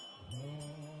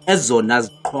ezona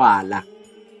ziqhwala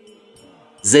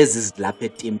zezi zilapha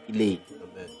etempileni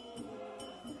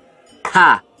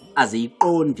qha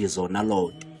aziyiqondi zona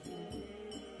loo nto.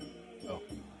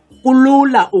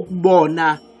 Kulula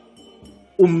ukubona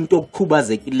umuntu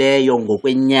okukhubazekileyo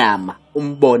ngokwenyama,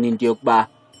 umbone into yokuba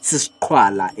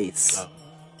sisiqhwala esi.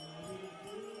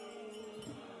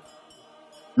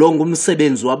 Lo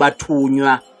ngumsebenzi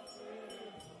wabathunywa,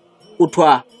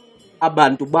 kuthiwa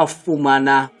abantu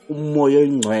bafumana umoya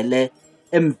oyingcwele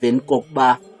emveni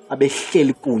kokuba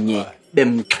abehleli kunye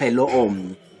bemxhelo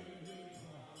omnye.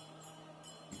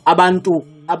 Abantu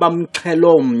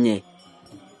abamxhelo omnye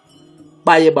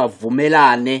baye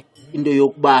bavumelane into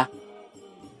yokuba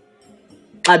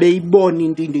xa beyibona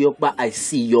into yokuba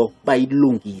ayisiyo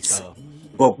bayilungise,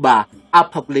 ngokuba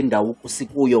apha kule ndawo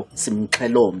kusikuyo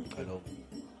simxhelo omnye.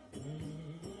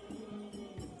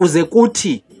 Kuze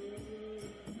kuthi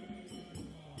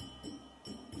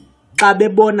xa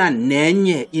bebona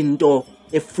nenye into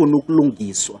efuna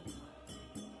ukulungiswa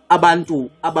abantu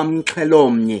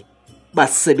abamxhelomnye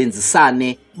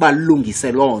basebenzisane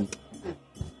balungise lonto.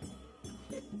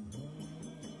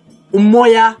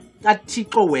 Umoya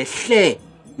kaThixo wehle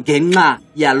ngenxa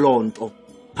yalonto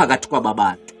phakathi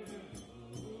kwabantu.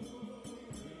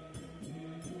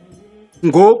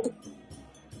 Ngoku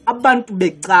abantu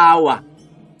becawa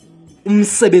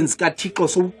umsebenzi kaThixo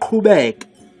sowuqhubeka.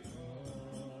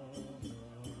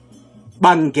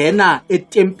 Bangena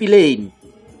etempileni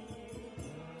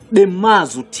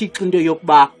bemazi uThixo into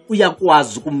yokuba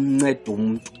uyakwazi ukumnceda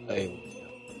umuntu.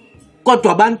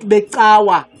 Kodwa abantu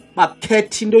becawa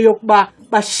bakhetha into yokuba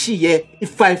bashiye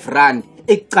i5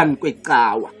 ekucani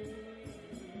kwecawa.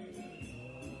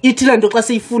 Ithi lento xa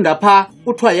siyifunda pha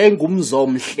kuthiwa yayingumzo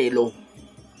omhle lo.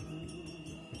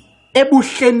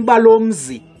 Ebuhleni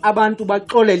balomzi abantu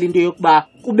baxolela into yokuba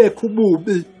kubekho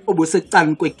ububi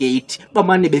obusecani kwegate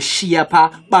bamane beshiya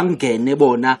pha bangene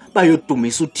bona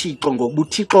bayodumisa uThixo ngokuba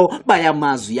uThixo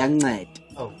bayamazi uyanceda.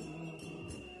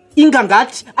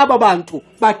 Ingangathi aba bantu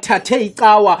bathathe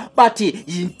icawa bathi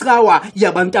yicawa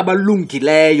yabantu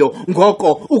abalungileyo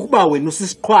ngoko ukuba wena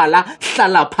usisiqhwala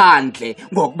hlala phandle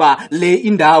ngokuba le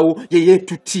indawo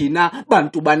yeyethu thina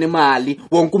bantu banemali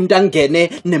wonke umuntu angene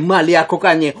nemali yakhe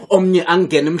okanye omnye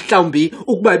angene mhlawumbi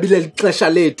ukuba bile lixesha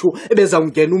lethu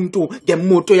ebezawungena umuntu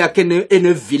ngemoto yakhe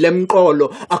enevile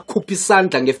emqolo akhupha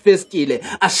isandla ngefestile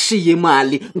ashiye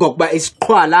imali ngokuba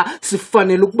isiqhwala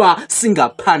sifanele ukuba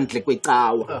singaphandle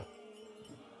kwecawa.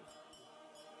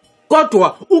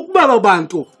 Kodwa ukuba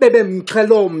abantu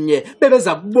bebemxhelomnye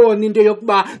bebeza kubona into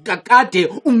yokuba kakade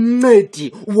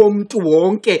umncedi womuntu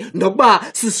wonke nokuba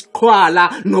sisiqhwala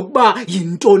nokuba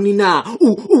yintoni na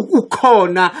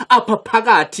ukhona apha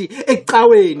phakathi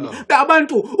ecaweni.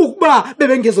 Abantu ukuba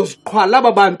bebengezosiqhwala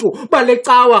abantu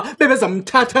balecawa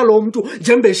bebezamthatha lo muntu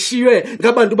njembeshiywe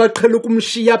ngabantu baqhela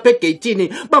ukumshiya apha egatini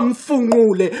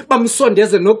bamfunqule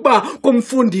bamsondeze nokuba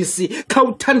kumfundisi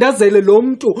khawuthandazele lo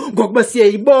muntu ngokuba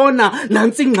siyayibona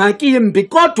nansi ingxaki imbi.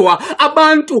 Kodwa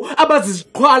abantu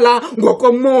abazisiqhwala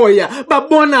ngokomoya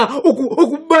babona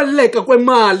ukubaleka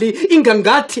kwemali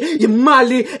ingangathi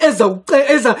imali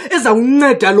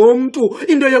ezawunceda lo muntu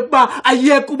into yokuba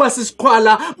ayeke uba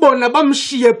sisiqhwala bona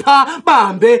bamshiye pha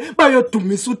bahambe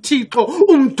bayodumisa uThixo.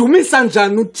 Umdumisa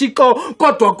njani uThixo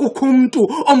kodwa kukho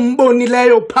umuntu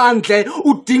ombonileyo phandle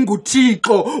udinga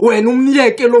uThixo wena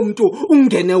umyeke lo muntu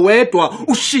ungene wedwa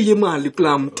ushiye imali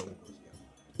kulaa mntu.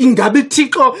 Ingabi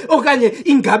uThixo okanye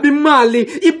ingabi imali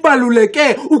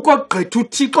ibaluleke ukogqitha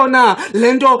uThixo na?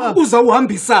 Lento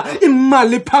uzawuhambisa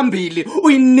imali phambili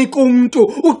uyinika umuntu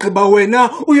ugqiba wena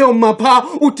uyoma pha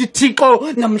uthi Thixo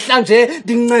namhlanje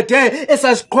ndincede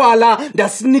esasiqhwala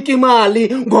ndasinika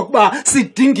imali ngokuba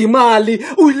sidinga imali.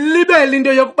 Uyilibele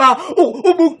into yokuba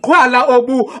ubuqhwala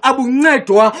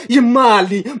abuncedwa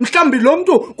imali. Mhlawumbi lo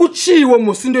muntu kutshiwo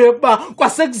mos into yokuba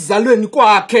kwasekuzalweni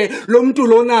kwakhe lo muntu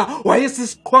lona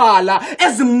wayesisiqhwala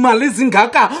ezimali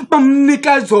zingaka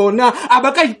bamnika zona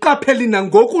abakayiqapheli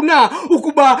nangoku na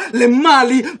ukuba le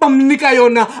mali bamnika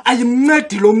yona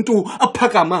ayimncedi lo muntu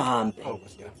aphakama ahambe.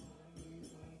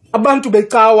 Abantu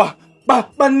becawa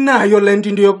banayo lento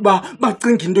into yokuba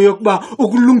bacinga into yokuba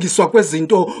ukulungiswa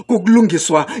kwezinto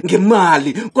kukulungiswa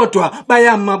ngemali kodwa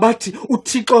bayama bathi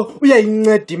uThixo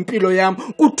uyayinceda impilo yami.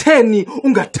 Kutheni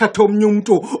ungathatha omnye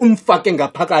umuntu umfake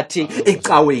ngaphakathi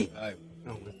ecaweni?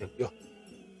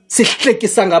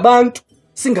 Sihlekisa ngabantu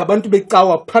singabantu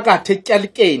becawa phakathi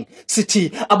etyalikeni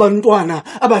sithi abantwana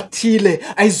abathile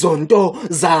ayizonto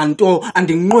zanto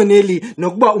andinqweneli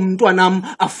nokuba umntwanam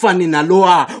afane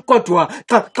nalowa. Kodwa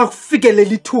xa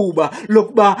kufikelela ithuba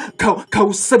lokuba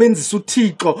khawusebenzisa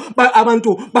uThixo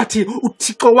abantu bathi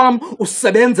uThixo wam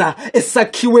usebenza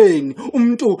esakhiweni.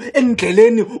 Umuntu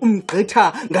endleleni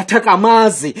umgqitha ngathi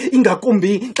akamazi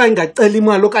ingakumbi xa ingacela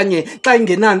imali okanye xa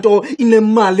ingenanto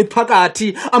inemali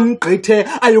phakathi amgqithe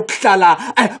ayokuhlala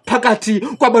phakathi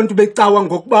kwabantu becawa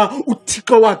ngokuba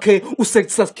uThixo wakhe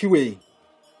usesakhiweni.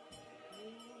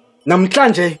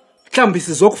 Namhlanje mhlawumbi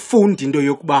sizokufunda into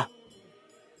yokuba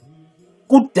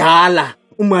kudala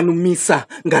umane umisa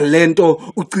ngalento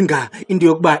ucinga into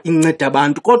yokuba inceda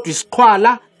abantu kodwa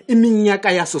isiqhwala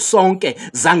iminyaka yaso sonke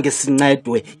zange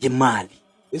sincedwe yimali.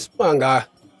 Isibanga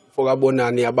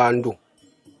fokabonani abantu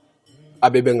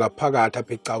abebengaphakathi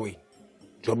apha ecaweni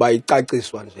njoba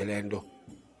icaciswa nje lento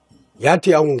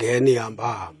yathi awungeni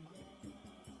ihamba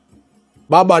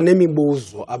baba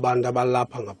nemibuzo abantu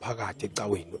abalapha ngaphakathi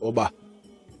ecaweni oba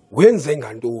wenze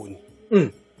ngantoni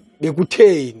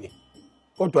bekutheni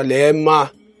kodwa lema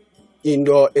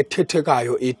into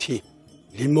ethethekayo ethi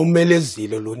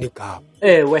limomelezile lona igama.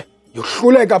 Ewe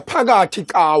yohluleka phakathi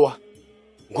Icawa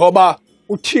ngoba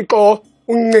uThixo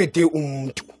uncede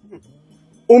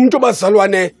umuntu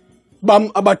bazalwane bam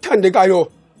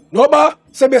abathandekayo noba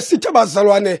sebesithi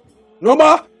abazalwane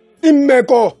noba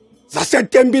imeko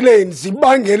zasetempileni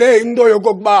zibangele into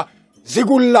yokokuba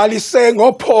zikulalise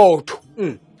ngophotho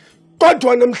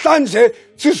kodwa namhlanje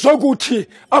sizokuthi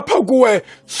apha kuwe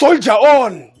soldier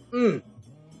on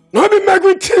noba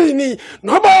imeko ithini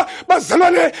noba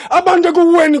bazalwane abantu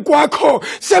ekuweni kwakho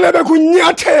sele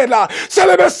bekunyathela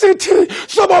sele besithi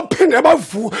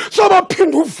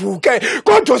sobaphinde uvuke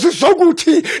kodwa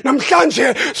sizokuthi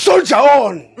namhlanje soldier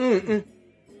on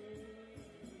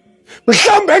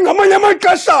mhlambe ngamanye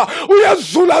amaxesha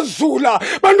uyazula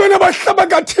bantwana bahlaba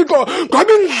kaThixo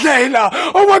ngoba indlela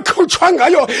owakhutshwa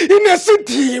ngayo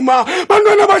inesidima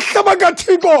bantwana bahlaba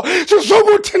kaThixo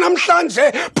sizokuthi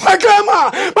namhlanje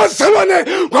phakama bazalwane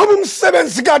ngoba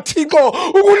umsebenzi kaThixo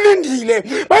ukulindile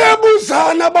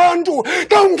bayabuzana abantu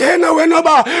xa ungena wena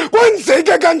ba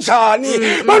kwenzeke kanjani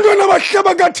bantwana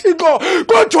bahlaba kaThixo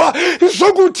kodwa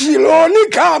sizokuthi lona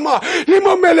igama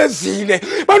limomelezile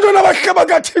bantwana bahlaba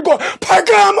kaThixo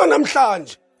phakama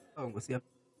namhlanje ngosiyami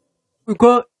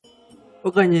ukho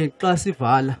okanye xa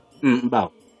sivala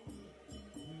bawo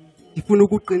ndifuna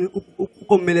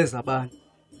ukomeleza abantu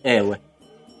ewe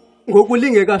ngoku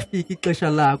lingekafiki ixesha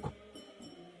lakho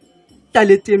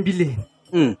hlala etempileni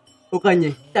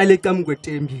okanye hlala ecambi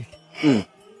kwetempile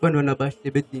bantwana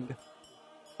bahle bedinga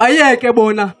bayeke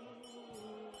bona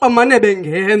bamane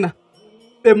bengena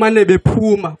bemane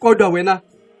bephuma kodwa wena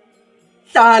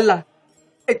hlala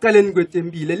ecaleni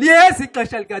kwetempile liyeza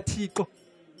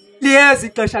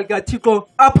ixesha likaThixo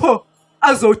apho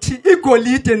azothi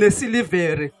igolide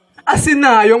nesilivere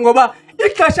asinayo ngoba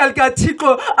ixesha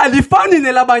likaThixo alifani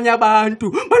nelabanye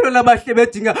abantu bantwana bahle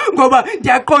bedinga ngoba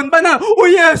ndiyaqonda bana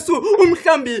uYesu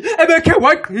umhlambi ebekhe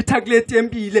wagqitha kule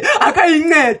tempile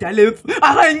akayinceda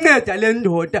le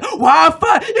ndoda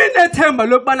wafa inethemba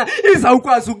lokubana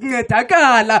izawukwazi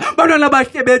ukuncedakala bantwana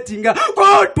bahle bedinga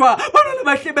kodwa bantwana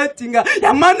bahle bedinga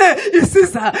yamane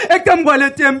isiza ecambi kwale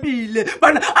tempile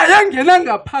bana ayangena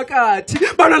ngaphakathi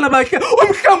bantwana bahle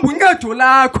umhlambi uncedo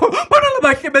lakho bantwana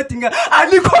bahle bedinga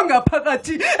alikho ngaphakathi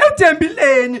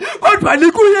etempileni kodwa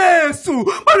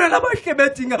likuYesu bantwana bahle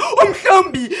bedinga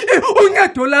umhlambi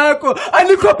uncedo lakho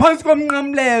alikho phansi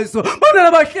komnqamlezo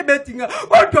bantwana bahle bedinga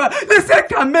kodwa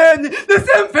lisegameni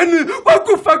lisemveni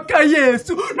kokufa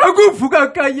kukaYesu nokuvuka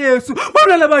kukaYesu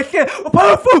bantwana bahle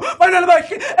phofu bantwana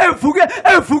bahle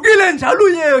evukile njalo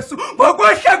uYesu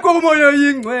ngokwehla komoya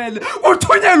oyingcwele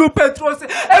uthunyela uPetros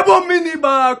ebomini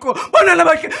bakho bantwana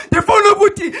bahle ndifuna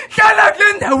ukuthi hlala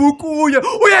kule ndawo kuyo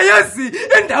uyayazi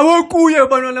indawo kuyo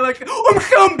bantwana bahle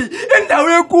umhlambi indawo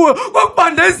ekuyo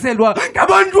kokubandezelwa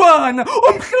ngabantwana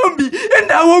umhlambi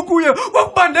indawo kuyo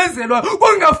kokubandezelwa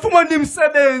kungafumani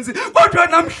imisebenzi kodwa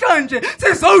namhlanje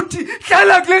sizowuthi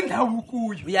hlala kule ndawo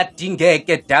kuyo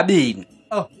uyadingeka edabini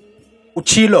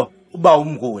utshilo uba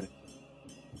uMnguni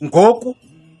ngoku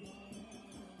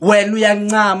wena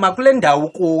uyancama kule ndawo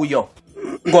kuyo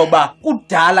ngoba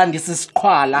kudala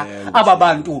ndisisiqhwala aba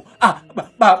bantu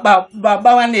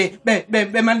bawane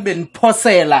bemane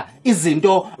beniphosela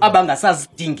izinto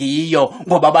abangasazidingiyo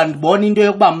ngoba bandibona into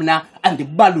yokuba mna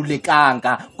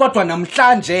andibalulekanga kodwa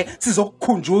namhlanje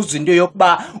sizokukhunjuza into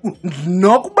yokuba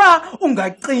nokuba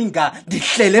ungacinga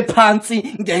ndihlele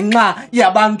phansi ngenxa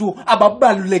yabantu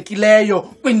ababalulekileyo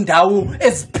kwindawo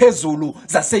eziphezulu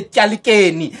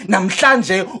zasetyalikeni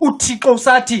namhlanje uThixo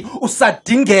usathi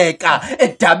usadingeka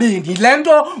edabini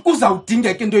lento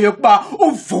kuzawudingeka into yokuba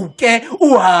uvuke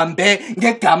uhambe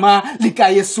ngegama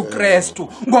likaYesu Kristu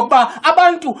ngokuba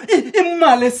abantu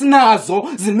imali esinazo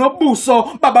zinobuso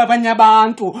babanye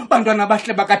abantu bantwana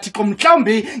bahle bakaThixo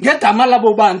mhlawumbi ngegama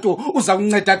labo bantu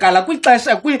uzawuncedakala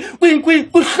kwixesha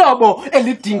kwihlobo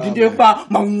elidinga into yokuba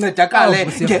mawuncedakale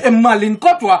ngeemalini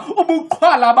kodwa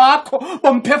ubuqhwala bakho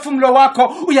bomphefumlo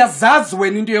wakho uyazazi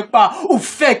wena into yokuba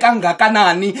ufe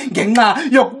kangakanani ngenxa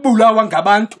yokubulawa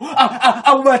ngabantu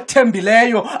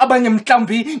abathembileyo abanye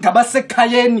mhlawumbi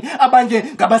ngabasekhayeni abanye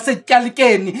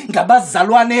ngabasetyalikeni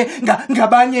ngabazalwane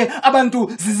ngabanye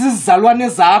abantu zizizalwane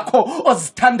zakho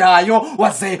ozithandayo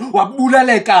waze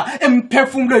wabulaleka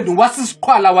emphefumlweni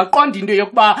wasisiqhwala waqonda into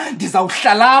yokuba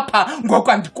ndizawuhlala apha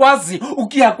ngoku andikwazi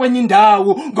ukuya kwenye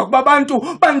indawo ngokuba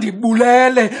abantu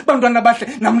bandibulele bantwana bahle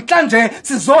namhlanje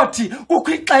sizothi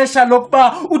kukho ixesha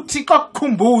lokuba uThixo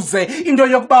akukhumbuze into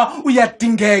yokuba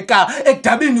uyadingeka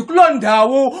edabini kuloo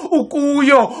ndawo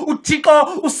ukuyo uThixo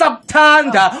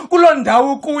usakuthanda kuloo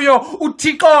ndawo ukuyo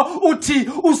uThixo uthi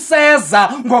useza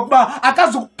ngokuba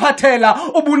akazukuphathela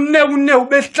ubunewunewu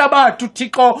behlaba bathu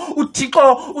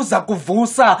uThixo uza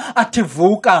kuvusa athi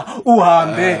vuka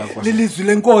uhambe lilizwi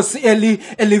lenkosi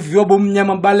eliviwa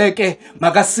bomnyama baleke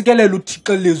makasikelele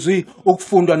uThixo ilizwi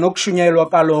ukufundwa nokushunyayelwa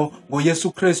kalo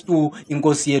ngoYesu Kristu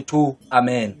inkosi yethu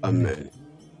amen. Amen.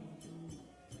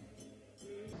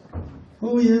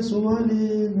 Oh Yesu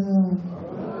walila,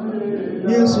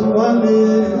 Yesu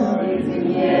walila,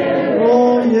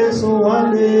 oh Yesu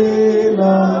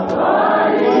walila,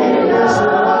 oh Yesu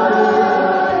walila,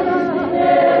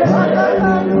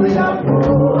 hallelujah,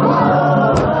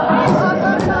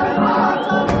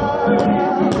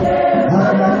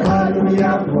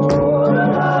 hallelujah,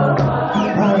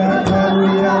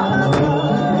 hallelujah,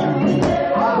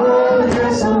 oh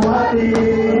Yesu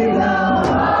walila,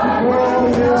 oh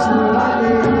Yesu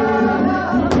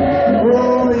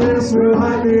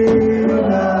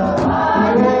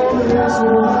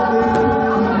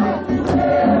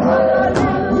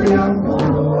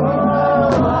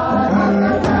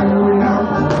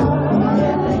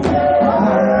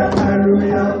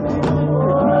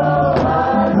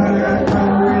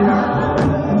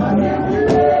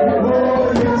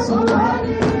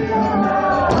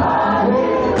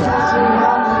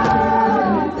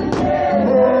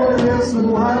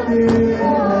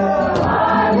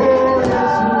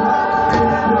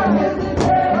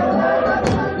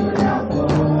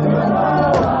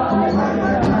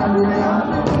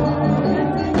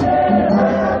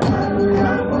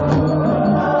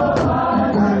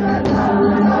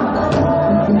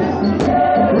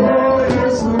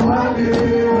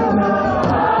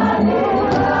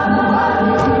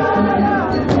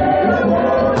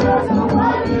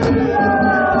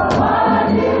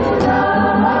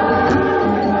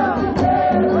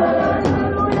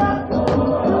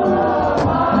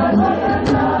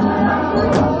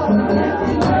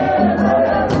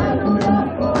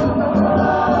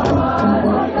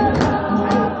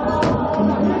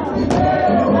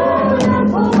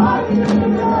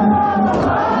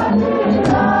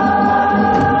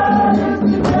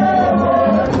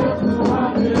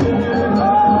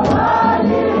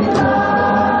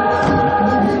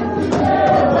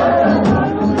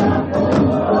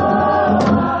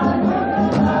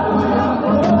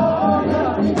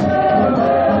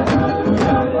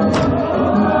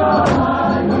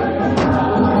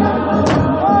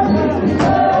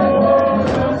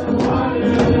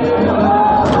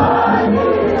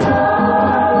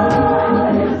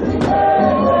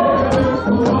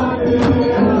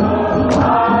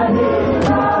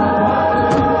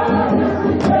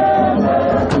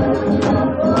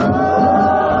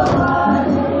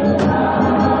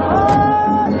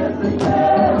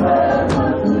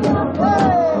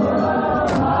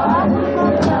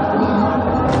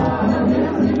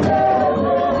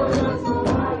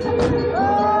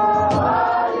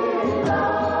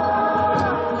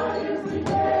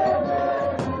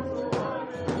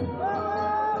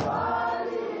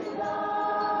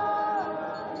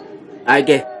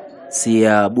Ake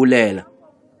siyabulela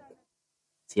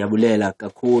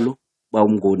kakhulu ba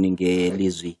uMnguni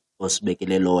ngelizwi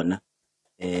osibekele lona.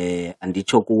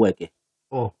 Anditsho kuwe ke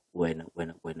wena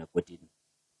kodini.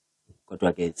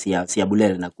 Kodwa ke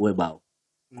siyabulela nakuwe bawo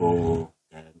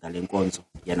ngalenkonzo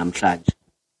yanamhlanje.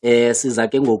 Siza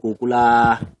ke ngoku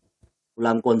kula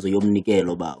nkonzo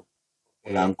yomnikelo bawo.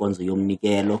 Kula nkonzo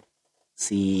yomnikelo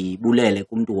sibulele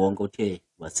kumuntu wonke othe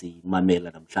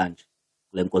wasimamela namhlanje.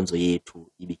 Le nkonzo yethu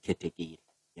ibikhethekile.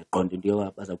 Yaqonda into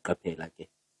yoba bazawuqaphela ke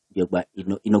yokuba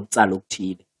inokutsala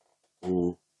okuthile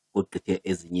ogqithe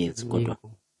ezinye kodwa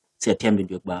siyathemba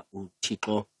into yokuba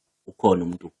uThixo ukhona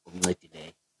umuntu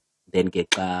omncedileyo. Then ke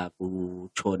xa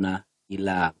kutshona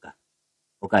ilanga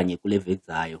okanye kule veki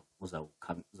zayo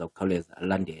uzawukhawuleza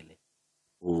alandele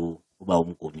uba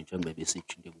uMnguni njengoba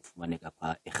besitsho into yokufumaneka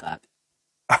pha eRhabe.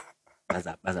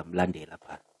 Bazamlandela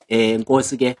pha.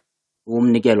 Inkosi ke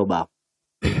umnikelo bawo.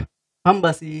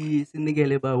 Hamba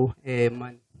sinikele bawo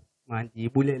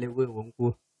mandibulele kuwe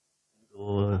wonke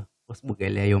lo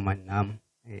osibukeleyo nami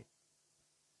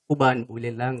kuba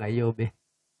ndibulelanga yobe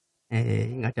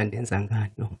ingathi andenza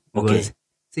ngani because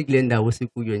sikule ndawo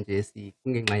sikuyo nje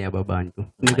kungenxa yaba bantu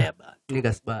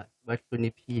nika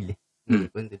sibahloniphile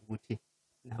kwenzela ukuthi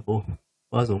nabo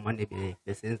bazomane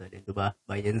besenza lento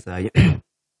bayenzayo.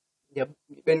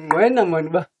 Benqwena mani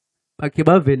bakhe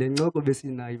bavele ncoko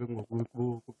besinayo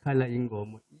ngokukhala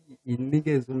ingoma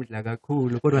inikeza umdla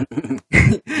kakhulu kodwa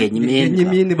ngenye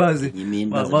imini baze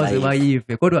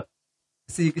bayive kodwa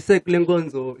sisekule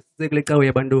nkonzo sisekule Icawa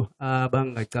Yabantu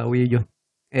Abangacawiyo.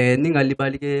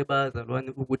 Ningalibali ke bazalwane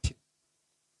ukuthi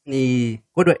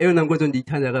kodwa eyona nkonzo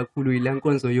ndiyithanda kakhulu yile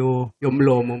nkonzo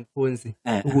yomlomo mkhonzi,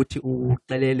 ukuthi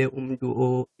uxelele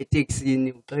umuntu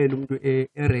eteksini, uxelele umuntu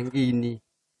erenkini,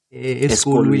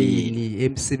 esikolweni,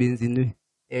 emsebenzini,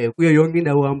 kuyo yonke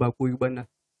indawo ohamba kuyo ubana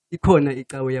ikhona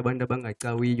icawe yabantu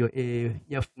abangacawiyo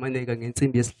iyafumaneka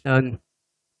ngentsimbi yesihlanu.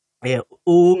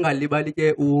 Ungalibali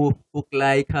ke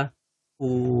ukulike,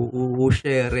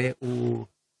 ushare,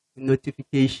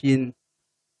 notification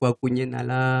kwakunye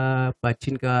nala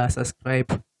button ka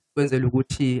subscribe kwenzela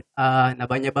ukuthi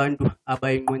nabanye abantu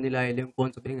abayinqwenelayo le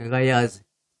nkonzo bengekayazi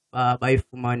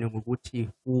bayifumane ngokuthi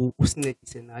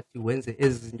usincedise nathi wenze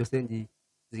ezi zinto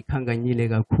sendizikhanganyile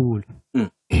kakhulu.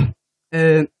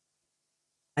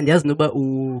 Andiyazi noba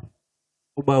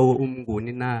uBawo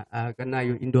uMnguni na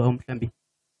akanayo into mhlambi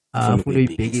afuna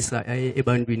uyibhekisa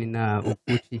ebantwini na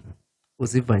ukuthi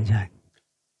uziva njani.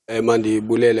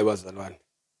 Mandibulele bazalwane,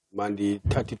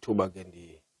 mandithatha ithuba ke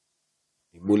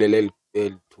ndibulele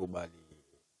elithuba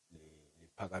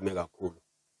liphakame kakhulu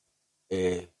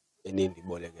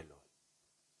enindiboleke lona,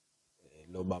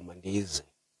 loba mandize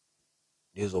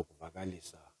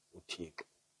ndizokuvakalisa uThixo,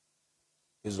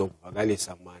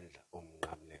 ndizokuvakalisa amandla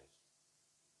omnqamlezo.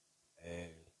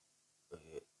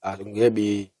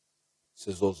 Angebi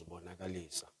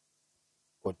sizozibonakalisa,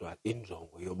 kodwa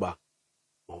injongo yoba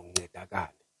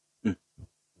mawuncedakale,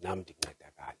 nami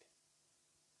ndincedakale.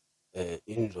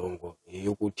 Injongo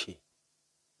eyokuthi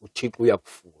uThixo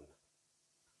uyakufuna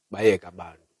bayeke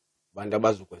abantu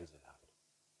abazukwenzela nto.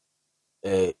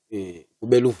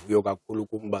 Kube luvuyo kakhulu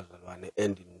kum bazalwane,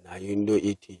 and nayo into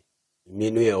ithi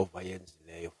yimini uYehova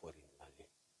yenzileyo for imali,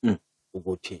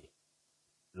 ukuthi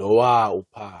lowa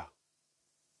upha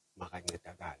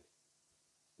makancedakale.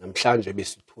 Namhlanje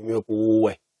besithunywe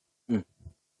kuwe,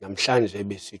 namhlanje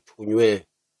besithunywe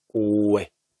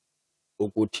kuwe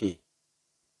ukuthi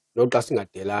noxa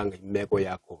singadelanga imeko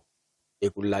yakho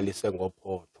ekulalise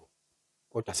ngophotho,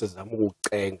 kodwa sizama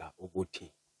ukucenga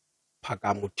ukuthi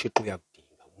phakama uThixo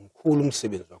uyakudinga. Umkhulu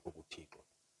umsebenzi wakho kuThixo.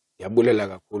 Ndiyabulela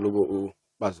kakhulu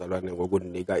bazalwane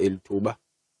ngokundinika elithuba.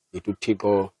 Ndithi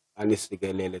uThixo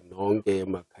anisikelele nonke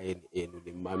emakhayeni enu,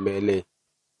 nimamele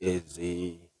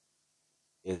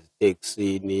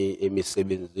eziteksini,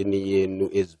 emisebenzini yenu,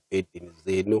 ezibhedini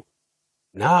zenu,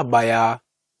 nabaya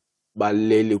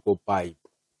baleli kopipe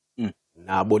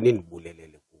nabo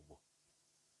nindibulelele kubo.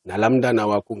 Nalamntana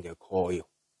wakho ungekhoyo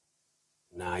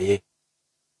naye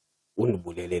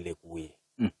undibulelele kuye.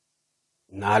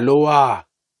 Nalowa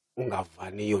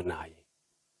ungavaniyo naye,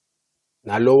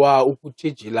 nalowa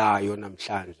ukuthijilayo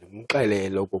namhlanje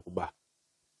mxelele okokuba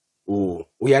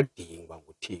uyadingwa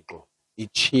nguThixo.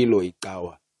 Itshilo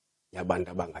icawa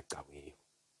yabantu abangacawiyo.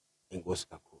 Enkosi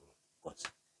kakhulu. Nkosi.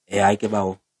 Hayi ke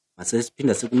bawo,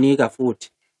 masesiphinda sikunika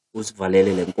futhi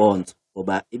usivalele le nkonzo,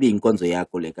 ngoba ibe inkonzo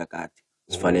yakho le kakade.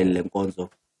 Usivalele le nkonzo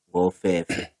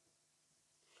ngofefe.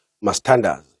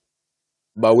 Masithandaze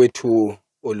bawethu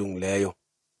olungileyo,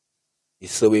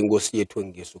 isewe inkosi yethu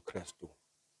ngesu Kristu.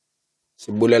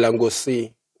 Sibulela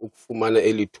Nkosi ukufumana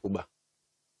elithuba.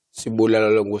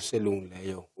 Sibulela Nkosi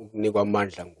elungileyo ukunikwa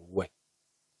amandla nguwe.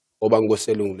 Oba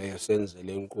Nkosi elungileyo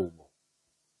senzele inkqubo.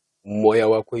 Umoya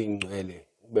wakho ingcwele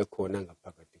ube khona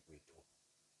ngaphakathi kwethu.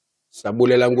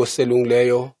 Sabulela Nkosi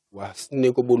elungileyo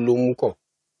wasinika ubulumko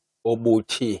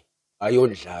obuthi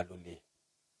ayondlalo le.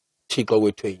 Thixo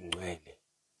wethu ingcwele,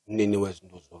 mnini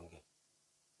wezinto zonke.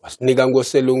 Wasinika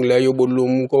Nkosi elungileyo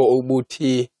ubulumko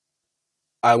obuthi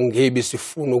angebi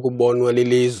sifuna ukubonwa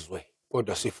lilizwe,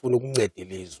 kodwa sifuna ukunceda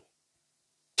ilizwe.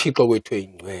 Thixo wethu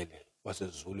ingcwele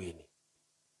wasezulwini.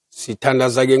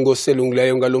 Sithandaza ke Nkosi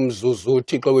elungileyo ngalomzuzu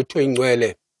Thixo wethu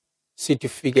ingcwele, sithi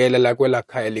fikelela kwela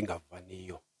khaya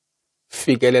lingavaniyo.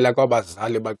 Fikelela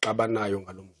kwabazali baxabanayo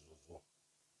ngalomzuzu.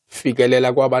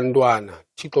 Fikelela kwabantwana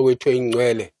Thixo wethu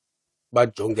ingcwele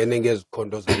bajongene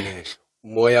ngezikhondo zamehlo.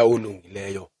 Moya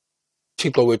ulungileyo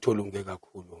Thixo wethu olunge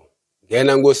kakhulu.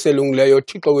 Ngena Nkosi elungileyo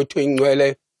Thixo wethu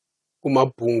ingcwele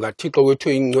kumabhunga Thixo wethu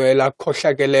ingcwele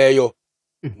akhohlakeleyo,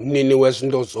 mnini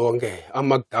wezinto zonke,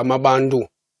 amagama abantu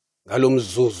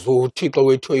ngalomzuzu Thixo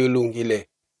wethu oyilungile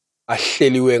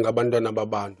ahleliwe ngabantwana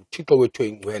babantu. Thixo wethu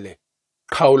ingcwele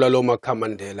qhawula lo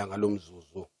makhamandela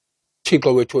ngalomzuzu.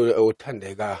 Thixo wethu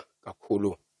othandeka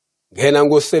kakhulu. Ngena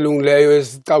Nkosi elungileyo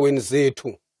ezicaweni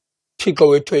zethu Thixo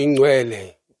wethu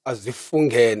ingcwele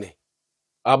azifungene.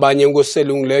 Abanye Nkosi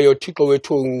elungileyo Thixo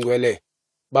wethu ingcwele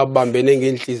babambene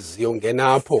ngenhliziyo.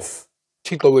 Ngena apho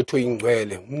Thixo wethu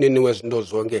ingcwele, mnini wezinto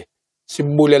zonke.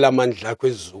 Sibulela amandla akho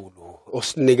ezulu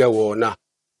osinike wona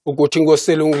ukuthi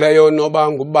Nkosi elungileyo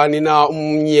noba ngubani na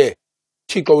umnye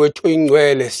Thixo wethu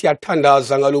ingcwele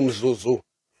siyathandaza ngalomzuzu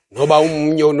noba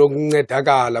umnye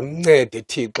unokuncedakala mncede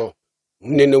Thixo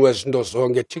umnini wezinto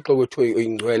zonke Thixo wethu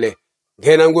oyingcwele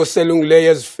ngena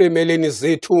ngoselungileyo ezifemelini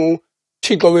zethu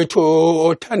Thixo wethu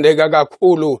othandeka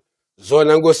kakhulu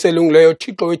zona ngoselungileyo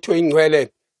Thixo wethu oyingcwele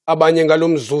abanye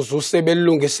ngalomzuzu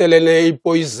sebelungiselele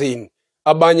ipoison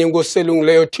abanye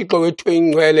ngoselungileyo Thixo wethu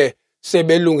oyingcwele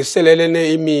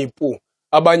sebelungiselele imipu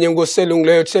abanye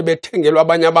ngoselungileyo sebethengelwa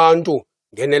abanye abantu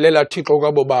ngenelela Thixo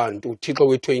kwabo bantu Thixo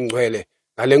wethu oyingcwele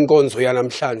ngale nkonzo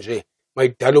yanamhlanje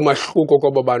mayidala umahluko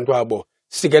kwabo bantu abo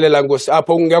sikelela Nkosi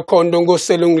apho kungekho nto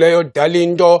ngoselungileyo dala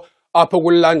into apho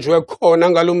kulanjwe khona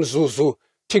ngalomzuzu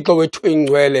Thixo wethu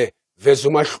oyingcwele veza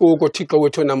umahluko Thixo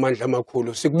wethu namandla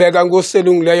amakhulu sikubeka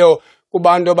ngoselungileyo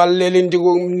kubantu abalela into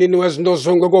umnini wezinto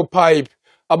zonke kopipe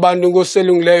abantu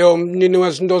ngoselungileyo umnini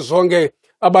wezinto zonke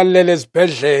abalele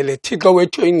ezibhedlele Thixo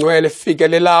wethu oyingcwele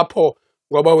fikele lapho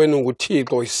ngoba wena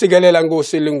unguThixo isikelela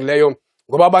ngoselungileyo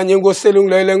ngoba abanye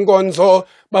ngoselungileyo lenkonzo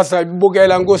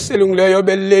bazayibukela ngoselungileyo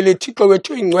belele Thixo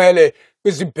wethu oyingcwele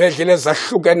kwizibhedlele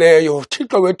ezahlukeneyo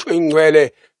Thixo wethu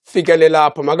oyingcwele fikele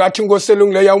lapho makathi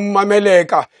ngoselungileyo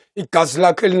umameleka igazi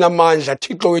lakhe linamandla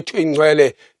Thixo wethu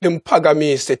oyingcwele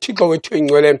limphakamise Thixo wethu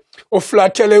oyingcwele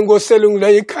oflathele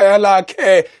ngoselungileyo ikhaya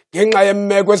lakhe ngenxa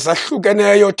yemeko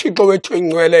ezahlukeneyo Thixo wethu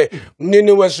oyingcwele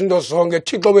mnini wezinto zonke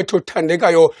Thixo wethu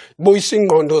uthandekayo buyisa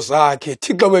ingqondo zakhe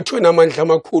Thixo wethu namandla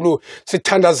amakhulu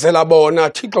sithandazela bona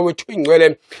Thixo wethu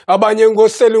oyingcwele abanye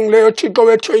ngoselungileyo Thixo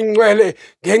wethu oyingcwele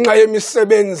ngenxa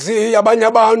yemisebenzi yabanye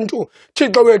abantu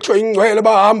Thixo wethu oyingcwele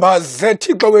bahambaze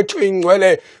Thixo wethu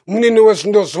oyingcwele mnini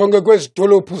wezinto zonke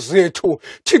kwezidolophu zethu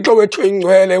Thixo wethu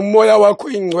oyingcwele umoya wakho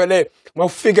oyingcwele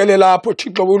mawufikele lapho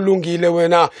Thixo ulungile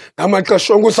wena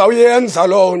ngamaxesha onke uzawuyenza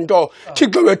loo nto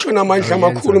Thixo wethu namandla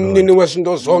amakhulu mnini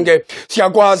wezinto zonke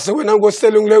siyakwazi wena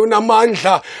ngoselungileyo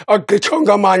unamandla agqitho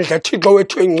ngamandla Thixo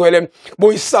wethu oyingcwele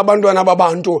buyisa abantwana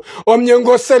babantu omnye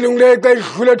ngoselungileyo xa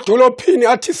edlule edolophini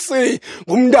athi si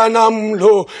ngumntanam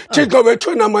lo Thixo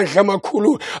wethu namandla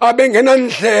amakhulu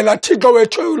abengenandlela Thixo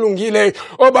wethu ulungile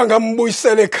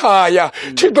obangambuyisela ekhaya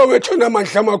Thixo wethu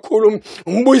namandla amakhulu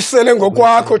umbuyisele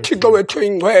ngokwakho Thixo wethu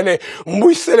oyingcwele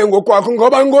umbuyisele ngokwakho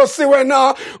ngoba Nkosi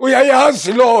wena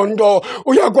uyayazi loo nto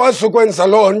uyakwazi ukwenza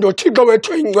loo nto Thixo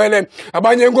wethu oyingcwele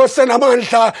abanye Nkosi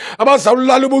namandla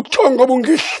abazawulala ubuthongo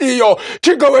obungehliyo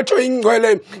Thixo wethu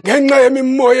oyingcwele ngenxa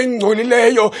yemimoya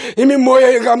engcolileyo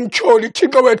imimoya engamtyholi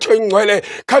Thixo wethu oyingcwele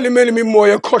khalimela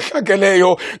imimoya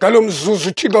ekhohlakeleyo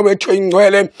ngalomzuzu Thixo wethu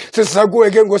oyingcwele siza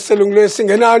kuwe ke ngoselungileyo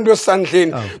singenanto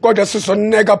esandleni kodwa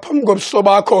sizoneka phambi kobuso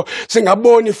bakho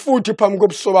singaboni futhi phambi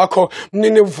kobuso bakho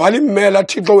mnini uvala imela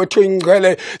Thixo wethu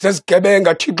oyingcwele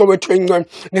zezigebenga Thixo wethu oyingcwele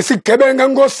nesigebenga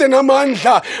Nkosi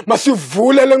namandla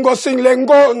masivule le Nkosi le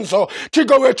nkonzo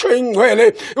Thixo wethu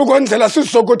oyingcwele ukwenzela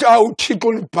sizokuthi awu Thixo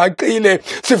ulibhaqile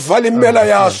sivala imela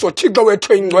yaso Thixo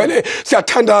wethu oyingcwele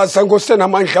siyathandaza Nkosi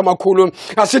namandla amakhulu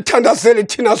asithandazeli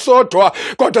thina sodwa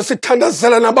kodwa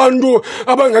sithandazela nabantu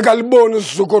abangakaliboni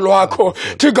uzuko lwakho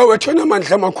Thixo wethu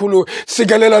namandla amakhulu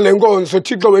sikelela le nkonzo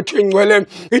Thixo wethu oyingcwele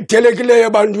idelekileyo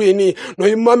ebantwini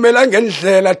noyimamela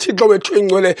ngendlela Thixo wethu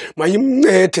oyingcwele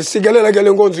mayimncede sikelela ke le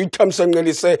nkonzo uyithambise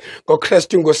nqelise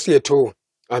ngoKristu Nkosi yethu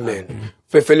amen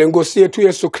fefele Nkosi yethu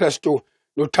Yesu Kristu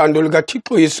nothando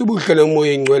likaThixo Yesu budlele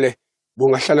umoya oyingcwele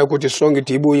bungahlala kuthi sonke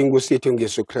dibuye Nkosi yethu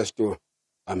ngeyesu Kristu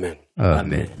amen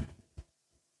Amen.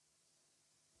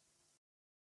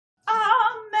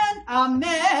 Amen,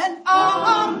 amen,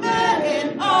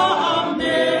 amen,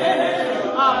 amen,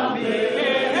 amen,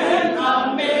 amen,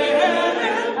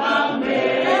 amen,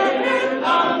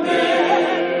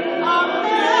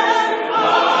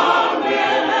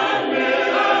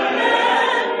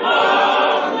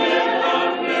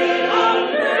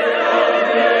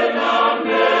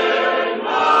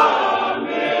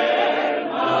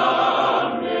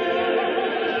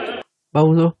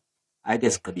 Bawo ayike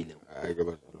sigqibile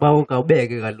bawo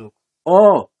kawubeke kaloku.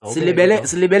 oh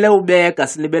silibele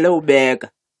ubeka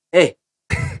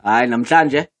hayi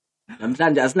namhlanje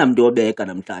asinamntu obeka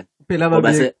namhlanje Phela ngoba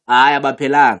babeke. hayi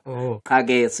abaphelanga Oh. cha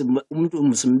ke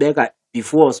umuntu simbeka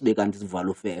before sibeka kanti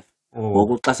sivala ufefe Oh.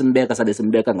 ngoku xa simbeka sabe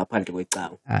simbeka ngaphandle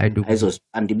kwecawa Hayi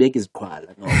andibeki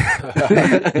iziqhwala no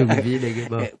ndikuvile ke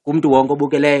bawo. kumntu wonke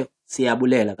obukeleyo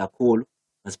siyabulela kakhulu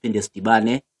masiphinde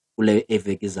sidibane kule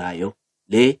eveki zayo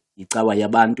le Icawa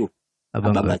Yabantu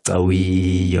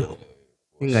Abangacawiyo.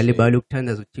 Ingalibali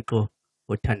ukuthandaza uThixo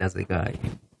othandazekayo.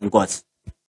 Inkosi